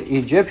saw the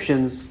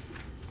Egyptians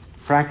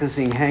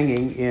practicing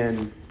hanging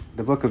in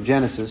the book of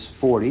Genesis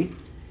 40,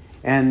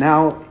 and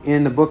now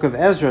in the book of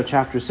Ezra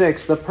chapter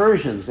 6, the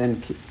Persians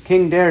and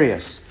King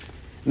Darius.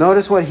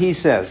 Notice what he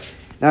says.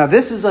 Now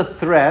this is a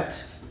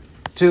threat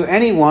to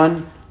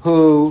anyone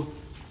who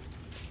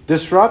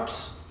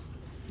disrupts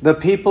the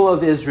people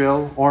of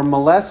Israel or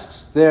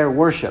molests their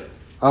worship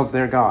of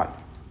their God.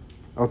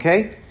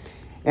 Okay?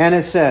 And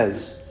it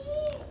says,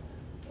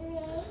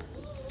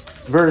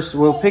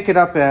 we'll pick it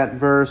up at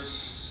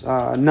verse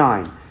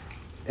 9.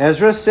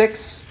 Ezra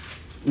 6,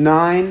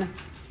 9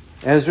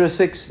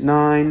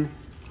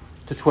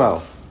 to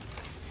 12.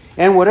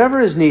 And whatever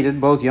is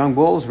needed, both young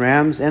bulls,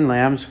 rams, and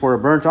lambs, for a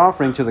burnt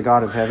offering to the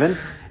God of heaven,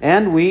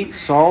 and wheat,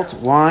 salt,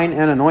 wine,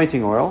 and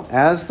anointing oil,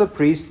 as the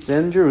priests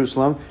in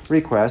Jerusalem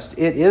request,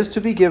 it is to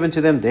be given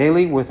to them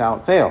daily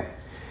without fail,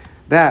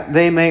 that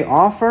they may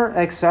offer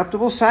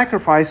acceptable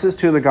sacrifices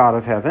to the God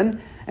of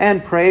heaven,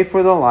 and pray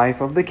for the life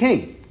of the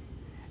king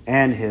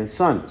and his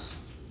sons.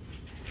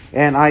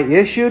 And I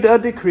issued a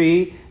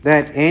decree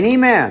that any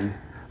man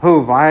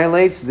who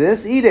violates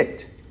this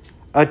edict,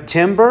 a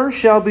timber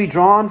shall be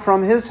drawn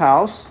from his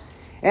house,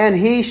 and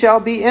he shall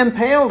be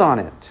impaled on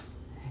it,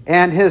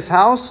 and his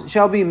house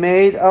shall be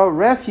made a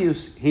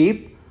refuse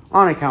heap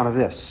on account of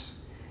this.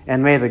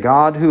 And may the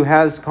God who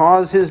has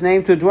caused his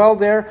name to dwell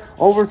there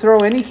overthrow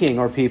any king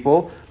or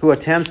people who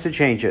attempts to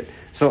change it,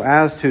 so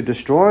as to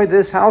destroy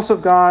this house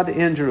of God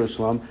in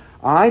Jerusalem.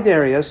 I,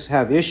 Darius,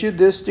 have issued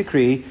this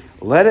decree.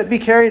 Let it be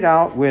carried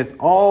out with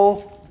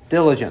all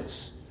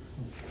diligence.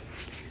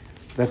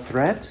 The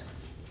threat,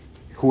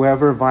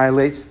 whoever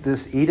violates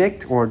this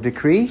edict or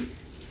decree,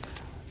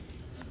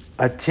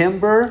 a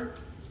timber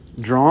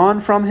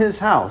drawn from his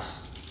house,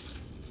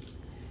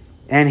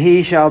 and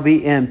he shall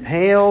be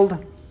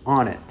impaled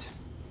on it.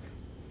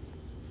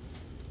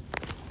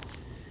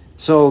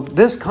 So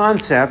this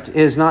concept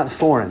is not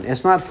foreign.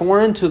 It's not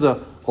foreign to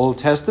the Old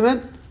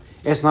Testament.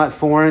 It's not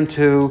foreign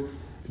to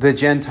the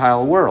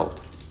Gentile world.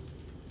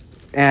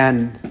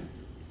 And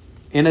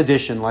in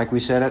addition, like we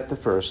said at the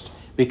first,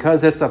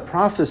 because it's a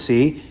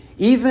prophecy,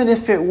 even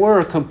if it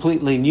were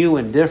completely new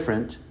and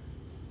different,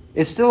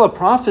 it's still a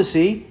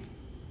prophecy.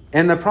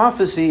 And the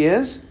prophecy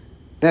is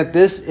that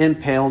this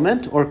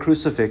impalement or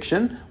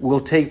crucifixion will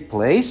take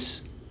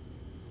place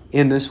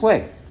in this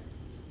way.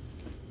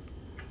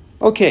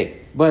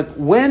 Okay, but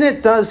when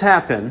it does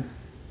happen,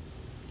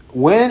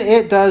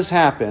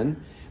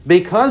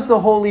 because the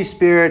Holy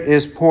Spirit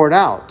is poured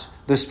out,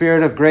 the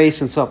Spirit of grace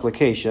and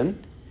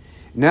supplication,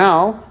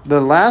 now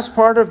the last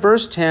part of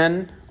verse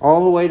 10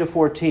 all the way to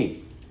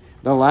 14.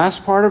 The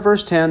last part of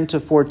verse 10 to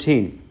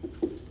 14.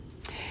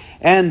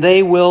 And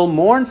they will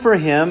mourn for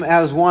him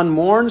as one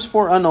mourns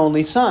for an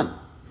only son.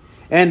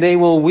 And they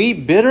will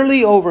weep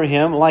bitterly over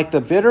him like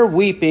the bitter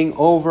weeping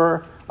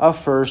over a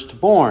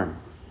firstborn.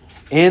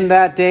 In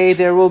that day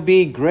there will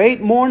be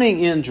great mourning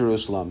in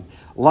Jerusalem,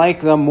 like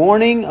the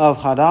mourning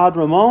of Hadad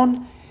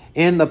Ramon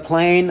in the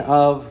plain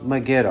of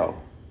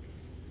Megiddo.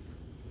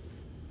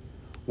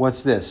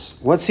 What's this?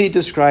 What's he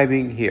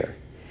describing here?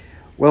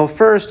 Well,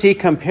 first he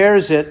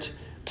compares it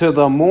to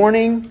the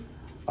mourning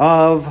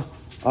of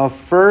a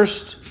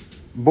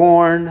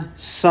firstborn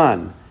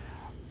son,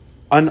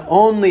 an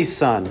only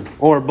son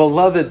or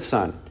beloved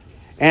son,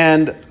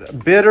 and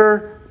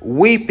bitter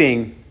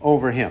weeping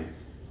over him.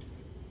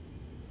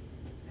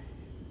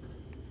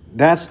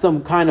 That's the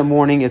kind of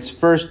mourning it's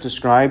first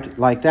described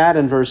like that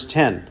in verse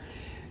 10.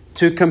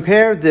 To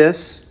compare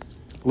this,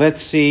 let's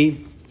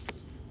see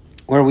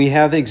where we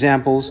have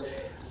examples.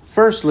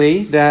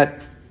 Firstly,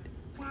 that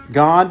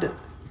God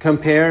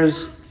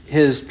compares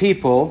his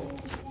people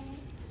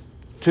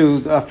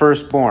to a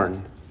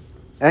firstborn.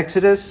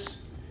 Exodus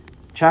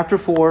chapter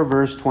 4,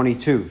 verse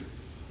 22.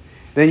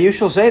 Then you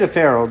shall say to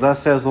Pharaoh,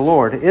 thus says the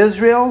Lord,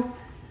 Israel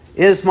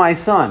is my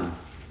son,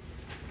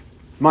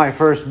 my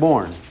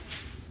firstborn.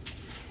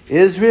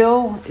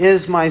 Israel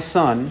is my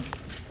son,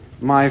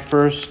 my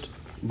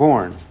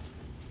firstborn.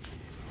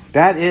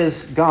 That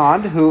is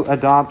God who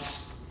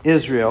adopts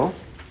Israel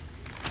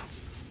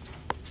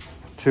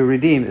to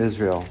redeem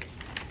Israel.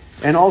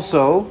 And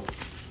also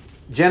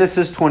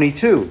Genesis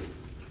 22.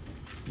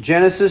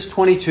 Genesis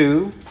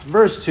 22,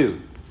 verse 2.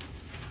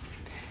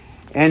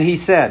 And he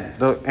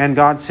said, and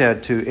God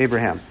said to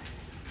Abraham,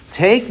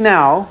 take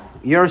now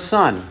your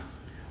son,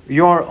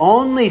 your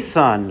only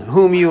son,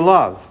 whom you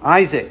love,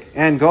 Isaac,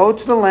 and go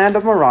to the land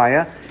of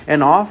Moriah,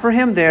 and offer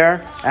him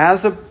there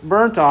as a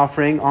burnt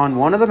offering on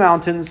one of the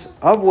mountains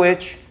of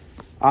which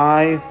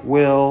I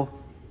will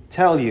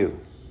tell you.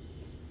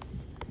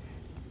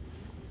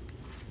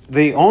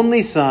 The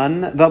only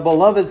son, the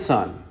beloved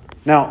son.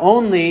 Now,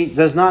 only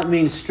does not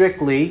mean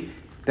strictly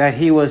that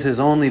he was his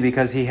only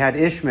because he had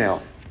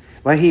Ishmael,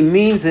 but he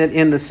means it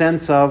in the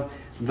sense of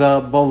the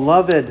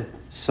beloved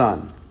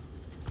son.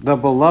 The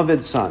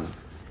beloved son.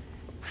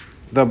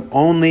 The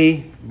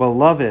only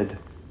beloved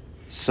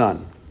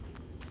son.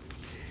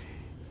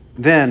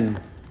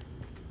 Then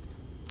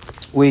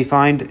we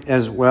find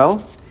as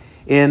well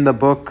in the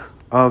book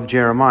of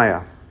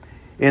Jeremiah.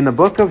 In the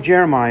book of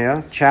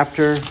Jeremiah,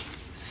 chapter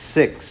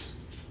 6.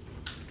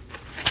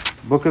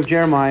 Book of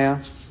Jeremiah,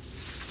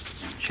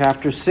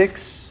 chapter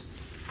 6,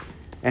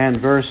 and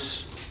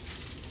verse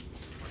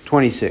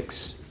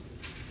 26.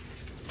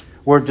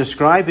 We're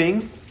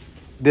describing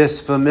this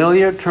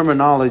familiar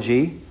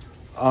terminology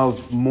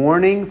of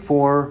mourning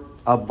for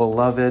a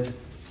beloved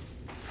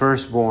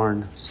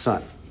firstborn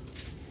son.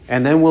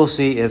 And then we'll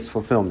see its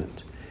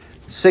fulfillment.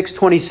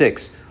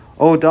 6:26.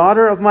 O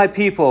daughter of my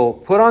people,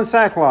 put on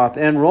sackcloth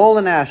and roll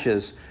in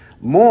ashes.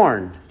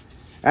 Mourn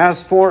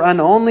as for an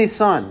only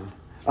son,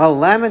 a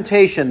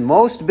lamentation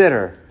most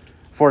bitter,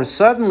 for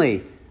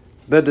suddenly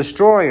the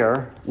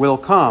destroyer will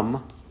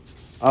come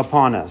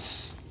upon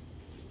us.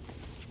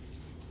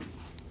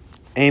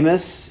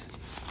 Amos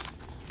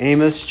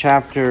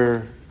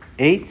chapter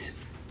 8.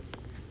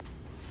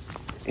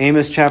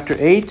 Amos chapter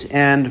 8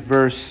 and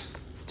verse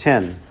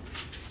 10.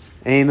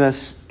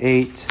 Amos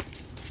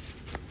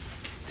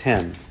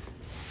 8:10.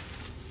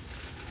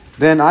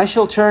 Then I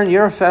shall turn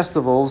your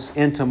festivals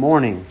into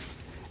mourning,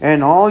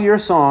 and all your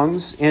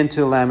songs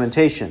into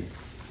lamentation.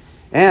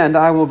 And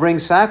I will bring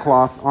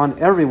sackcloth on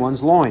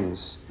everyone's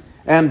loins,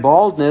 and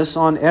baldness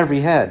on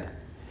every head.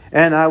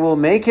 And I will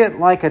make it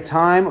like a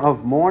time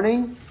of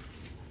mourning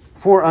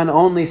for an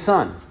only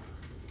son.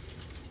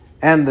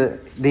 And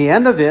the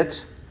end of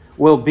it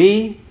will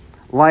be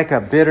like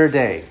a bitter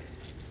day.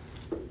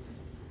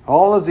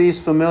 All of these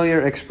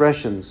familiar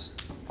expressions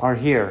are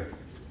here.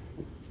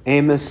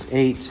 Amos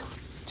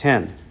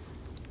 8:10.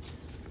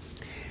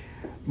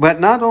 But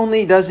not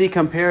only does he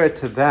compare it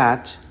to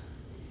that,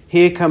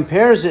 he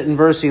compares it in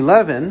verse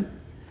 11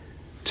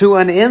 to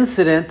an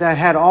incident that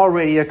had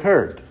already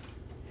occurred.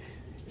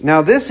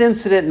 Now, this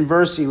incident in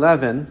verse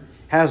 11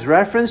 has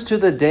reference to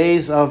the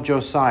days of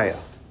Josiah.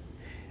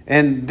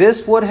 And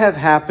this would have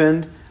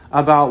happened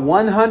about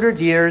 100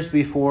 years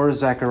before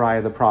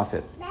Zechariah the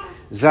prophet.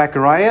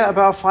 Zechariah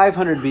about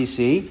 500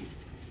 BC,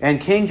 and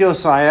King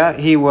Josiah,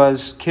 he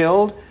was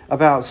killed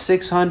about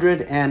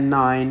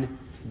 609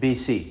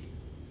 BC.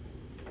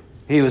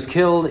 He was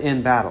killed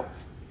in battle.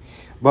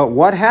 But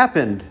what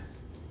happened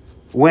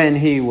when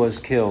he was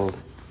killed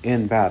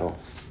in battle?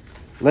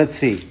 Let's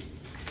see.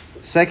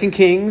 2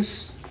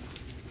 Kings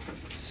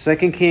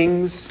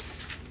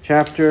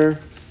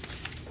chapter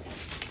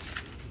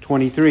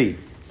 23.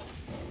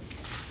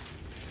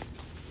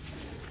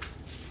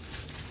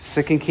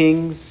 2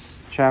 Kings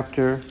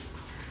chapter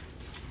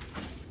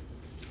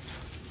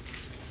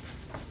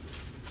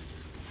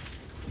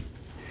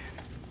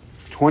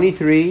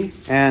 23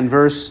 and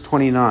verse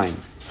 29.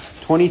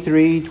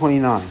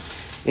 23:29.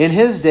 In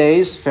his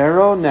days,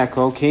 Pharaoh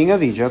Necho, king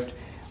of Egypt,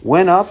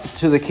 went up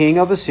to the king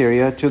of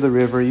Assyria to the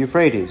river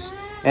Euphrates.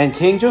 And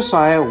King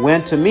Josiah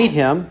went to meet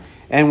him,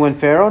 and when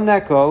Pharaoh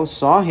Necho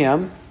saw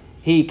him,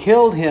 he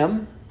killed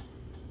him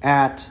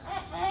at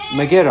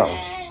Megiddo.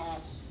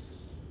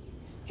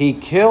 He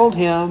killed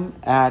him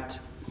at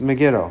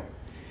Megiddo.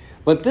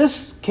 But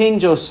this King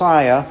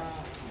Josiah,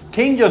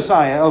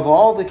 of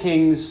all the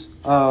kings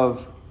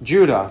of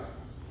Judah,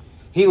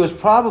 he was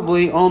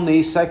probably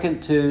only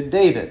second to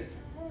David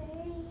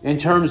in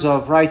terms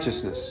of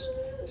righteousness.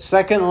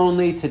 Second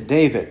only to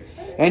David.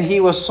 And he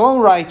was so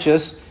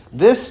righteous,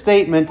 this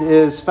statement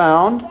is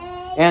found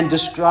and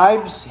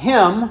describes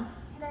him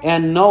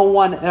and no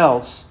one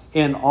else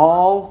in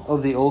all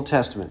of the Old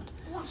Testament.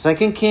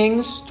 2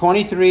 Kings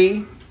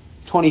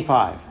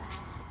 23:25.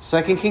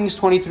 2 Kings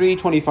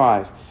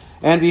 23:25.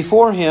 And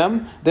before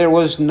him there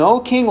was no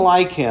king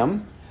like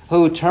him,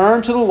 who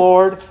turned to the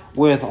Lord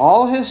with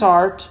all his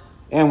heart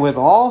and with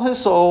all his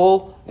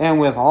soul and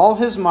with all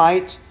his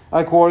might,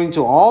 according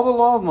to all the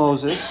law of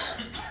Moses,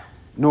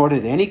 nor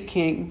did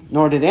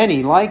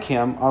any like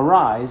him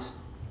arise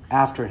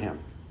after him.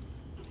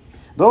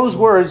 Those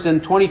words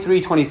in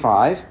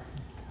 23:25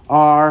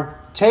 are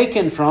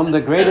taken from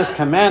the greatest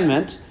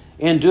commandment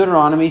in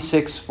Deuteronomy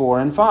 6, 4,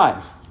 and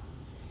 5.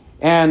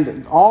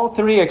 And all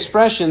three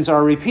expressions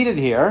are repeated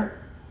here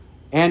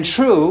and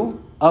true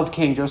of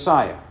King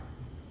Josiah.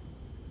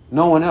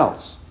 No one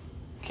else,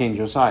 King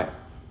Josiah.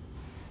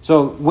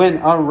 So when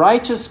a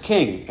righteous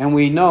king, and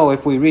we know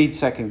if we read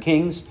 2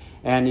 Kings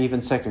and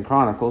even 2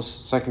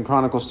 Chronicles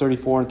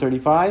 34 and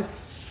 35,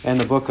 and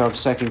the book of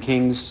 2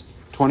 Kings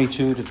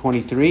 22 to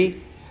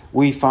 23,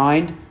 we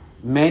find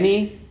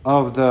many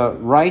of the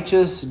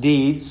righteous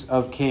deeds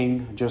of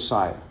King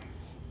Josiah.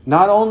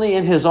 Not only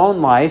in his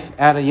own life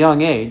at a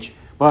young age,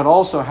 but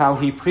also how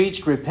he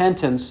preached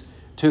repentance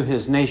to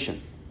his nation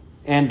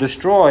and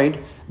destroyed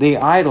the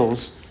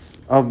idols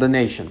of the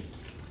nation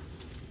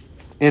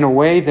in a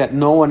way that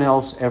no one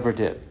else ever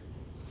did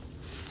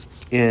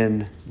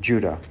in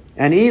Judah.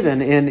 And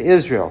even in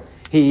Israel,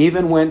 he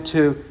even went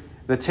to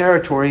the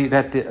territory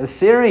that the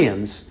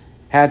Assyrians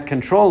had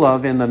control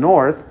of in the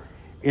north,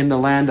 in the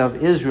land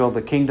of Israel,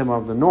 the kingdom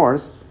of the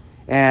north,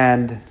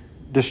 and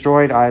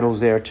destroyed idols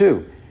there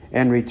too,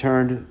 and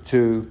returned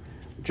to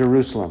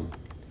Jerusalem.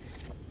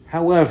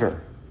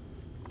 However,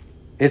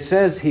 it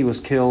says he was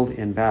killed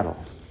in battle.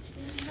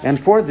 And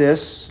for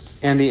this,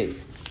 and the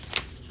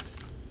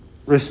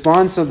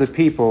response of the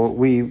people,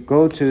 we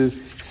go to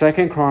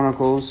 2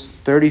 Chronicles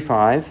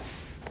 35.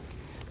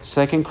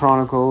 2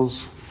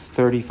 Chronicles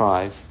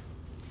 35.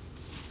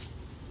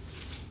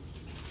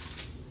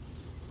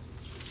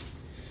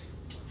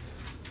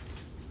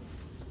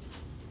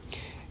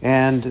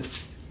 And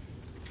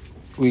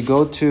we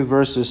go to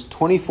verses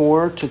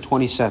 24 to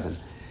 27.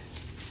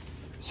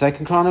 2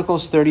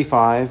 Chronicles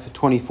 35,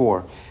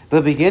 24.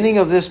 The beginning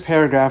of this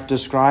paragraph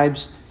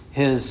describes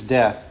his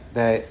death,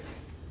 that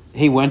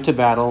he went to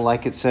battle,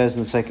 like it says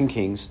in 2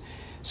 Kings.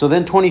 So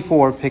then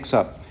 24 picks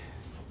up.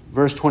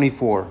 Verse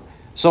 24.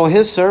 So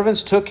his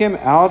servants took him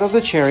out of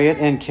the chariot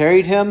and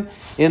carried him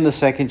in the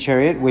second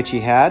chariot which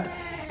he had,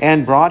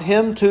 and brought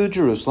him to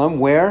Jerusalem,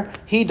 where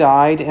he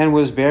died and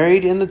was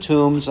buried in the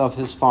tombs of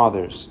his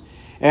fathers.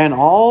 And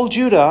all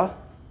Judah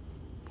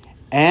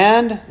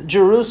and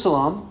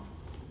Jerusalem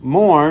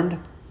mourned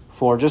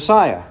for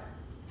Josiah.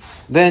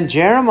 Then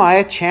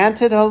Jeremiah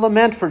chanted a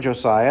lament for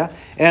Josiah,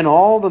 and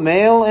all the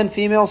male and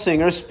female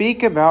singers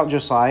speak about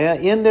Josiah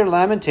in their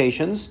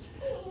lamentations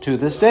to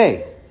this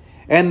day.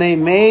 And they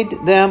made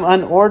them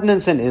an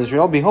ordinance in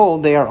Israel.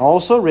 Behold, they are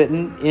also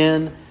written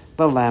in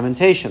the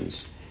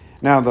Lamentations.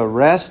 Now the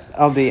rest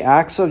of the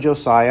acts of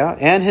Josiah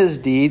and his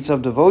deeds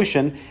of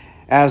devotion,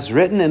 as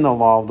written in the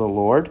law of the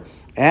Lord,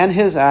 and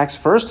his acts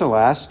first to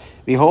last,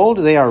 behold,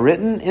 they are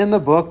written in the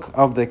book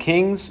of the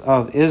kings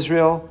of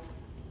Israel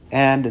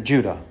and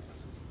Judah.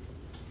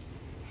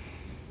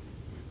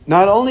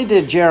 Not only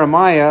did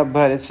Jeremiah,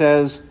 but it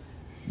says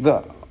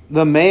all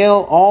the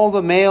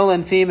male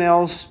and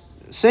female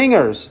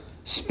singers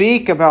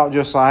speak about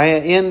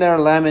Josiah in their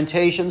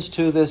lamentations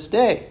to this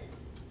day,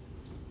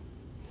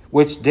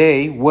 which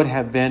day would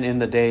have been in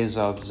the days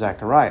of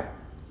Zechariah.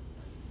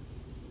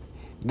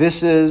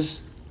 This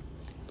is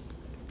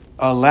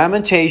a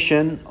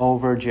lamentation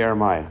over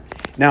Jeremiah.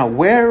 Now,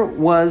 where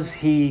was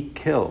he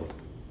killed?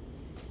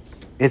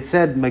 It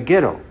said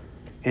Megiddo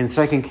in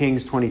 2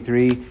 Kings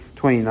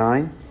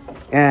 23:29.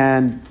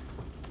 And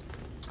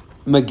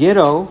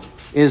Megiddo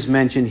is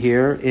mentioned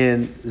here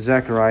in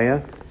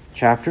Zechariah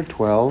chapter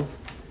 12,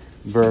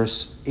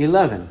 verse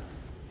 11.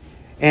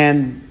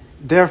 And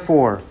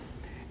therefore,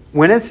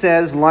 when it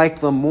says, like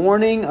the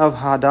morning of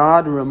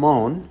Hadad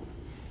Rimmon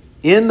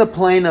in the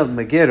plain of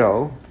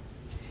Megiddo,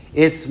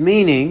 it's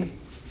meaning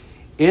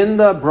in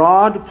the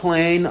broad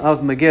plain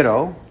of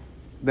Megiddo.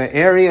 The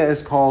area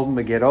is called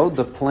Megiddo,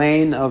 the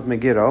plain of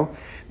Megiddo.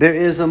 There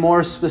is a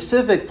more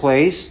specific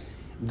place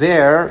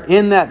there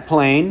in that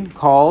plain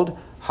called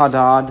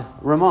Hadad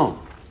Rimmon.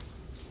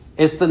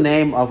 It's the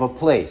name of a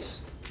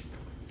place.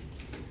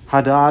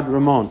 Hadad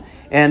Rimmon.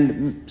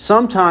 And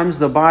sometimes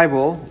the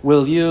Bible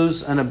will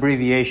use an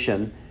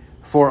abbreviation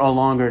for a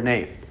longer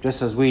name.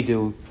 Just as we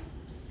do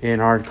in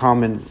our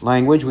common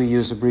language, we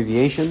use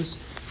abbreviations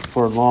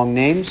for long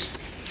names.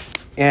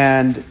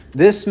 And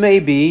this may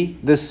be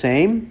the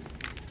same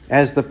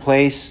as the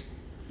place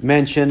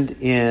mentioned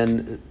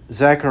in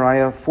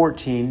Zechariah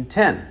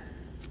 14:10.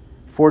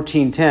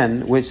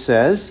 14:10, which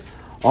says,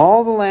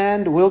 all the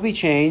land will be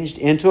changed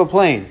into a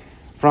plain,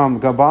 from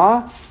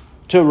Gabah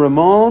to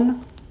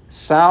Rimmon,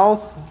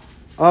 south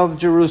of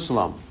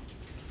Jerusalem.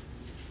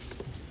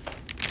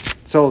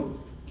 So,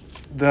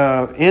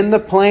 in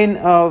the plain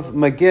of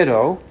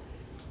Megiddo,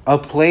 a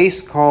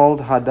place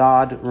called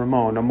Hadad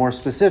Rimmon, a more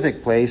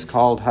specific place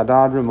called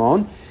Hadad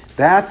Rimmon,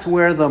 that's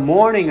where the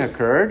mourning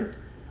occurred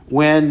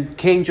when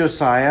King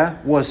Josiah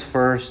was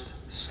first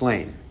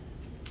slain.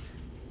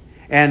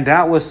 And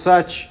that was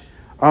such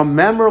a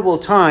memorable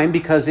time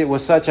because it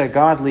was such a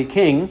godly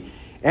king.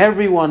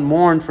 Everyone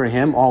mourned for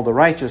him. All the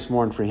righteous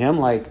mourned for him,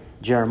 like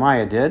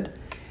Jeremiah did.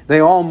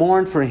 They all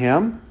mourned for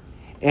him.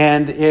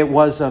 And it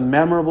was a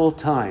memorable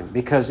time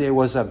because it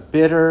was a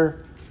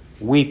bitter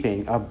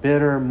weeping, a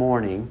bitter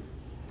mourning,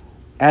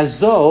 as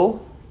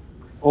though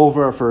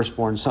over a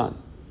firstborn son.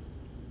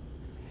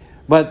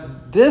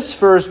 But this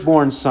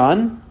firstborn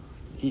son,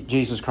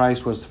 Jesus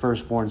Christ was the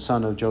firstborn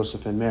son of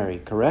Joseph and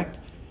Mary, correct?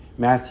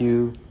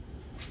 Matthew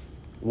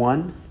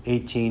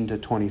 1:18 to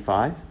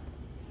 25,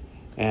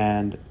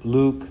 and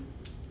Luke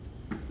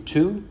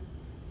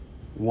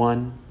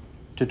 2:1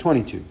 to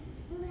 22.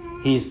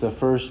 He's the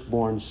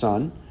firstborn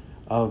son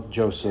of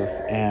Joseph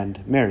and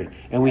Mary.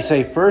 And we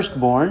say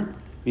firstborn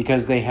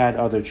because they had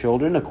other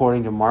children,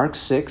 according to Mark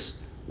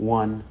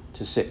 6:1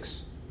 to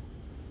 6.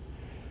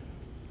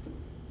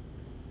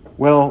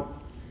 Well,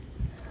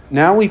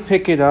 now we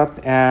pick it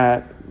up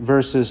at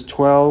verses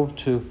 12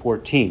 to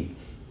 14.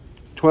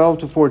 12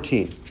 to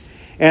 14.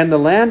 And the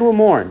land will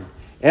mourn,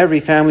 every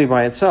family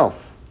by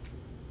itself.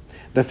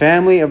 The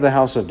family of the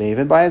house of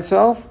David by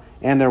itself,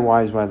 and their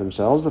wives by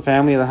themselves. The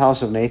family of the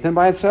house of Nathan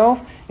by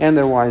itself, and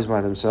their wives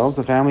by themselves.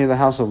 The family of the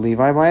house of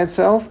Levi by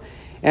itself,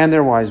 and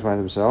their wives by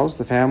themselves.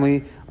 The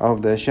family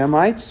of the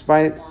Shemites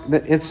by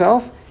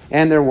itself,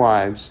 and their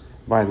wives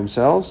by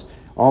themselves.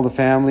 All the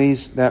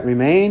families that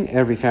remain,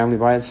 every family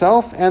by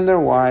itself, and their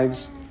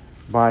wives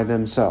by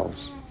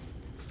themselves.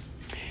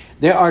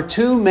 There are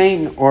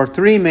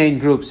three main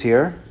groups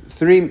here.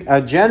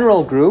 A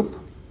general group,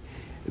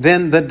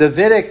 then the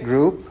Davidic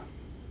group,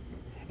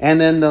 and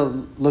then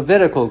the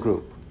Levitical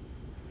group.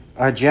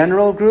 A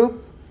general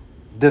group,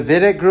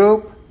 Davidic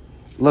group,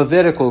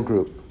 Levitical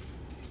group.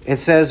 It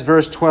says,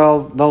 verse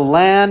 12, the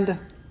land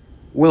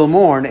will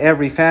mourn,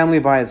 every family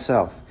by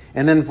itself.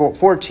 And then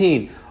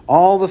 14,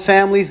 all the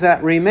families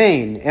that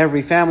remain,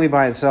 every family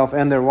by itself,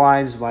 and their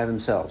wives by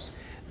themselves.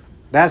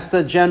 That's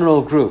the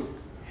general group.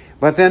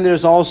 But then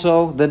there's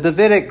also the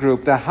Davidic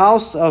group, the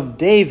house of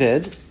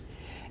David,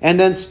 and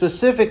then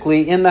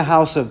specifically in the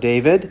house of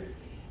David,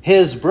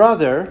 his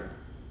son,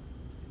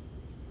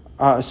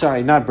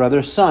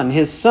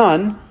 his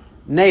son,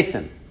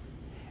 Nathan.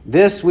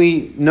 This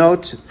we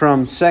note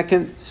from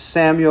 2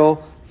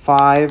 Samuel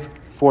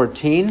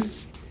 5:14.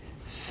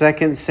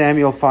 2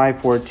 Samuel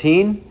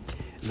 5:14,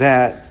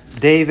 that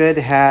David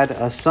had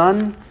a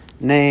son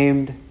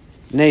named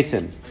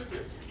Nathan.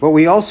 But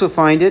we also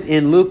find it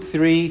in Luke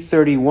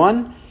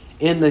 3:31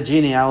 in the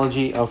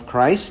genealogy of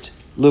Christ.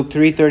 Luke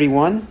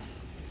 3:31,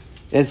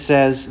 it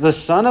says, the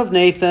son of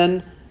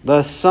Nathan,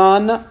 the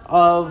son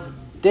of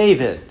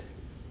David.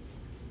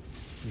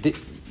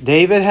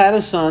 David had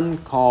a son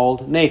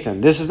called Nathan.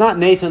 This is not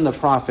Nathan the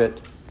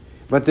prophet,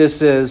 but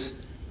this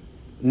is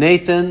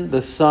Nathan,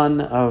 the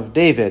son of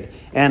David.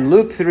 And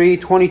Luke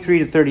 3:23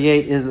 to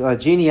 38 is a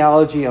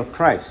genealogy of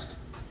Christ,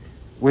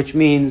 which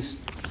means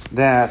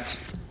that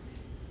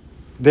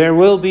there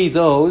will be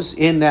those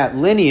in that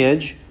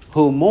lineage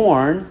who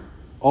mourn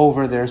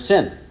over their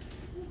sin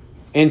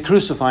in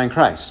crucifying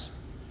Christ.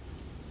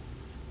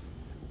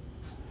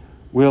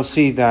 We'll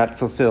see that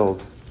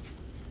fulfilled.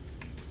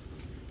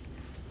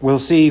 We'll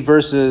see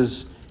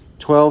verses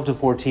 12 to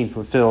 14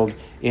 fulfilled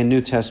in New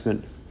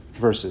Testament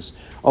verses.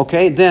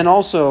 Okay, then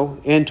also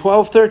in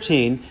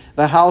 12:13,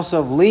 the house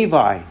of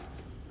Levi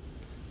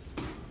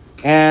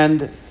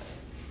and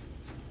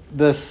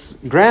the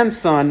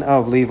grandson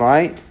of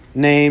Levi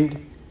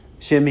named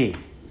Shimei.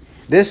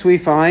 This we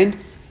find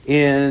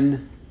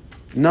in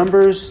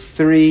Numbers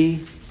 3,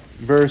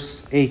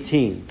 verse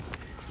 18.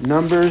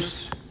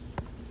 Numbers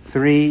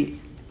 3,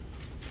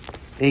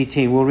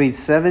 18. We'll read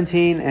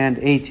 17 and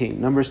 18.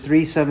 Numbers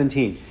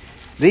 3:17.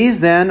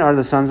 These then are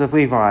the sons of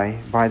Levi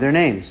by their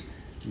names,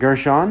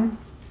 Gershon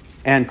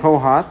and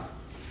Kohath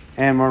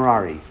and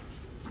Merari.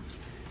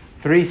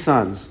 3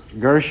 sons,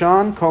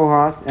 Gershon,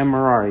 Kohath, and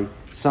Merari,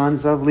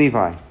 sons of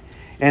Levi.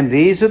 And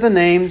these are the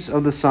names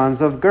of the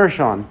sons of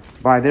Gershon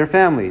by their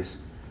families,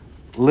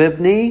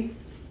 Libni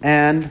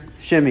and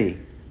Shimei.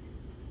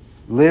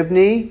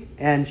 Libni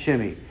and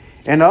Shimei.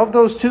 And of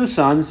those 2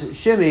 sons,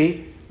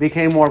 Shimei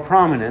became more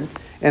prominent,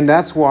 and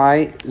that's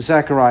why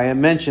Zechariah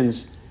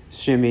mentions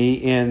Shimei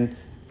in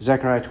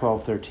Zechariah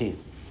 12:13.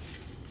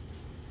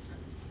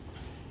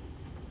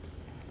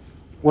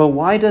 Well,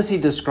 why does he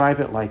describe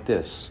it like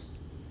this?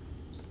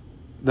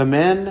 The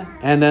men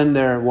and then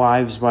their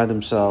wives by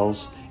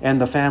themselves and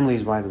the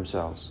families by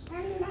themselves.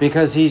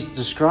 Because he's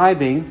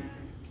describing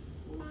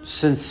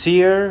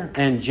sincere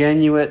and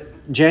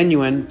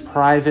genuine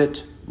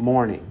private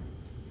mourning.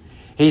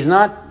 He's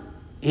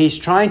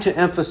trying to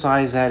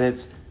emphasize that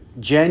it's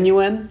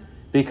genuine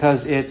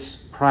because it's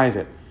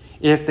private.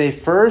 If they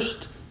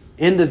first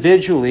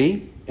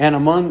individually and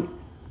among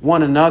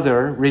one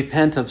another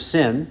repent of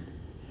sin,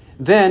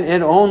 then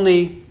it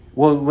only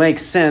will make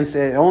sense.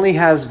 It only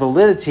has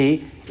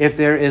validity if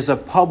there is a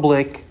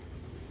public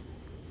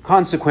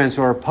consequence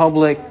or a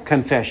public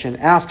confession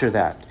after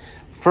that.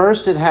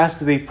 First, it has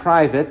to be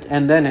private,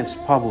 and then it's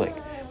public.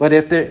 But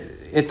if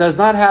it does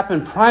not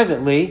happen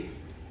privately,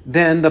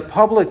 then the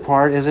public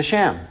part is a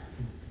sham.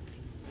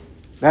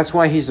 That's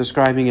why he's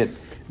describing it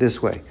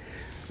this way.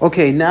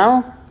 Okay,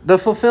 now the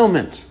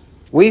fulfillment.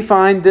 We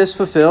find this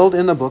fulfilled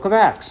in the book of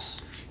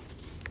Acts.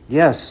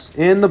 Yes,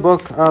 in the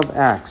book of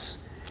Acts.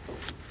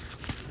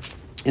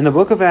 In the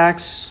book of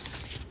Acts,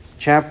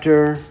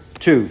 chapter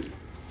 2.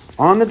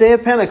 On the day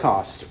of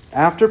Pentecost,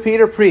 after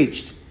Peter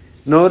preached,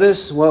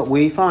 notice what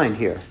we find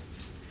here.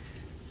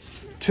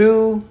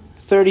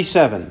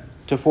 2:37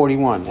 to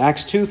 41.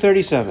 Acts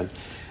 2:37.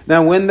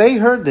 Now when they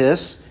heard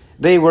this,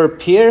 they were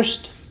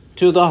pierced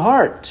to the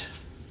heart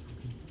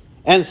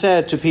and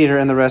said to Peter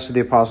and the rest of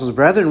the apostles,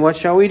 Brethren, what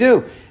shall we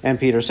do? And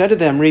Peter said to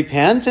them,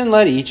 Repent and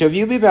let each of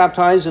you be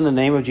baptized in the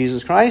name of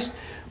Jesus Christ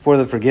for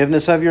the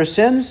forgiveness of your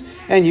sins,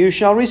 and you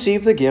shall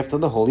receive the gift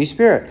of the Holy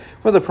Spirit.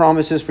 For the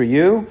promise is for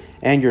you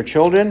and your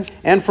children,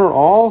 and for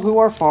all who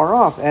are far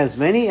off, as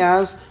many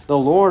as the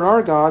Lord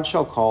our God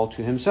shall call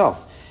to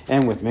himself.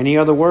 And with many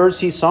other words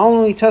he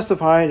solemnly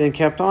testified and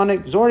kept on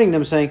exhorting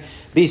them, saying,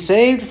 Be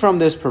saved from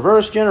this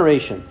perverse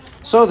generation.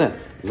 So then,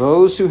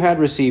 those who had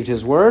received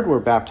his word were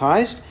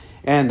baptized,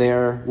 and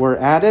there were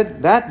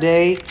added that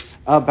day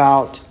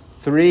about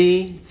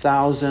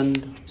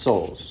 3,000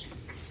 souls.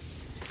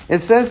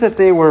 It says that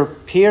they were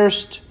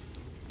pierced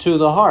to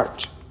the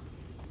heart.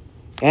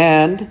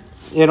 And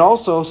it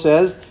also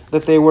says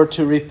that they were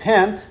to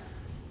repent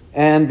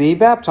and be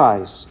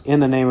baptized in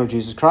the name of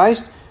Jesus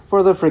Christ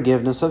for the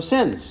forgiveness of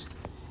sins.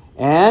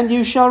 And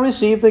you shall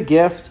receive the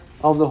gift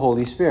of the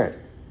Holy Spirit.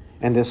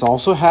 And this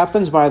also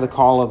happens by the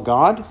call of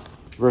God.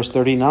 Verse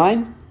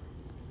 39.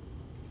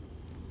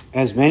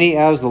 As many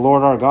as the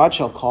Lord our God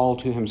shall call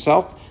to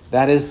himself.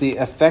 That is the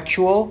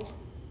effectual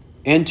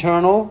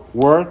internal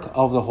work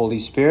of the Holy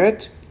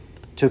Spirit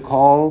to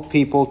call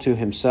people to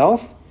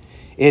himself.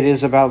 It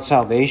is about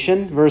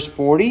salvation, verse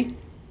 40.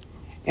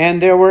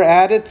 And there were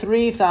added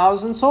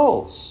 3,000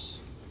 souls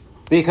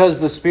because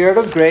the Spirit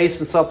of grace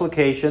and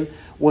supplication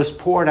was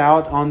poured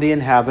out on the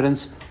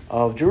inhabitants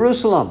of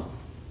Jerusalem,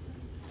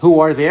 who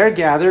are there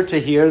gathered to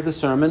hear the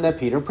sermon that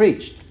Peter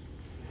preached.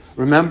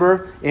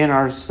 Remember, in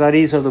our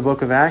studies of the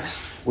book of Acts,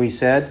 we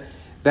said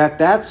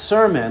that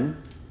sermon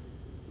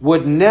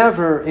would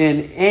never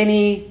in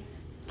any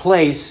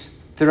place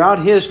throughout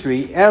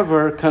history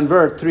ever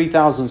convert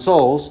 3,000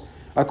 souls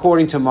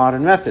according to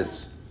modern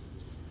methods.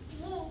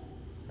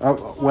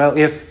 Well,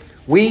 if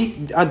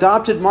we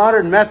adopted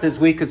modern methods,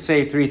 we could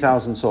save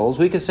 3,000 souls.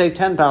 We could save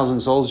 10,000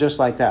 souls just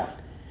like that.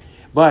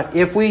 But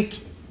if we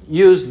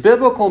used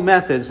biblical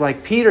methods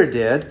like Peter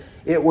did,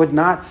 it would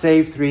not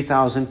save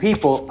 3,000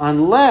 people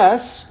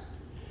unless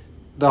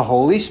the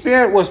Holy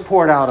Spirit was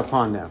poured out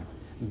upon them.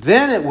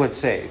 Then it would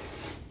save.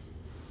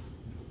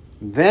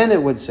 Then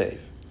it would save.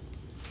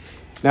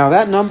 Now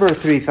that number of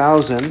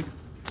 3,000,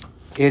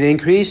 it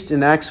increased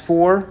in Acts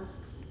 4,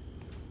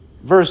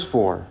 verse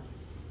 4.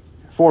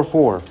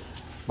 4:4.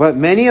 But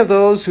many of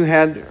those who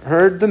had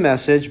heard the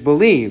message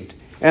believed,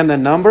 and the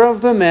number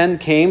of the men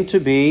came to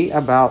be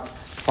about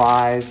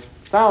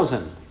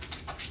 5,000.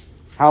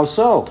 How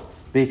so?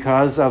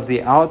 Because of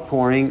the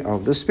outpouring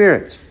of the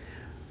Spirit.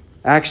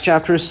 Acts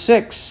chapter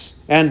 6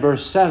 and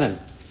verse 7.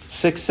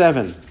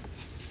 6:7.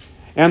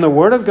 And the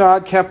word of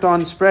God kept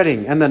on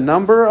spreading, and the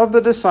number of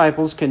the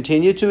disciples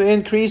continued to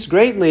increase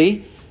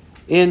greatly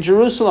in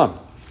Jerusalem.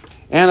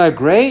 And a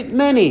great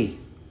many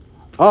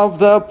of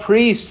the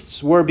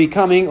priests were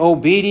becoming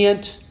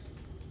obedient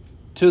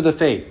to the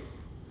faith.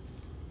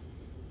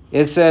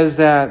 It says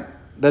that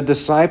the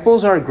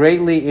disciples are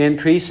greatly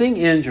increasing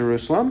in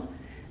Jerusalem.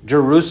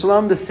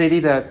 Jerusalem, the city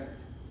that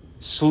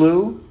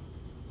slew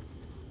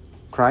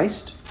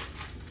Christ.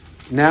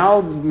 Now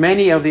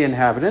many of the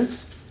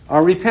inhabitants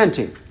are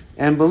repenting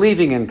and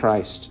believing in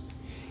Christ,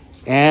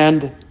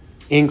 and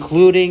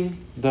including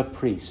the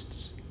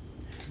priests.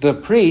 The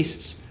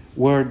priests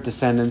were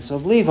descendants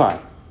of Levi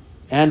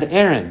and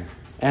Aaron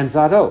and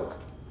Zadok.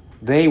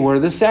 They were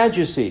the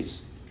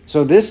Sadducees.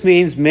 So this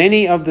means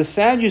many of the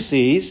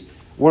Sadducees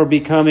were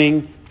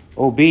becoming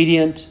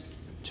obedient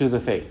to the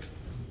faith,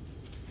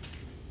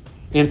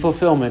 in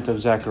fulfillment of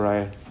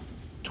Zechariah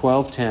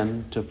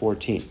 12:10 to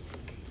 14.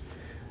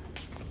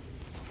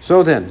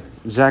 So then,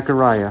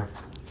 Zechariah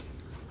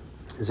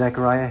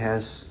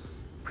has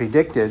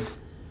predicted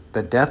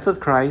the death of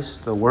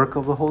Christ, the work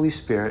of the Holy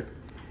Spirit,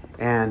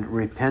 and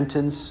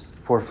repentance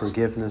for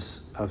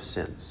forgiveness of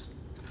sins.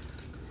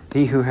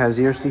 He who has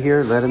ears to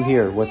hear, let him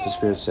hear what the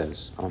Spirit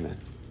says. Amen.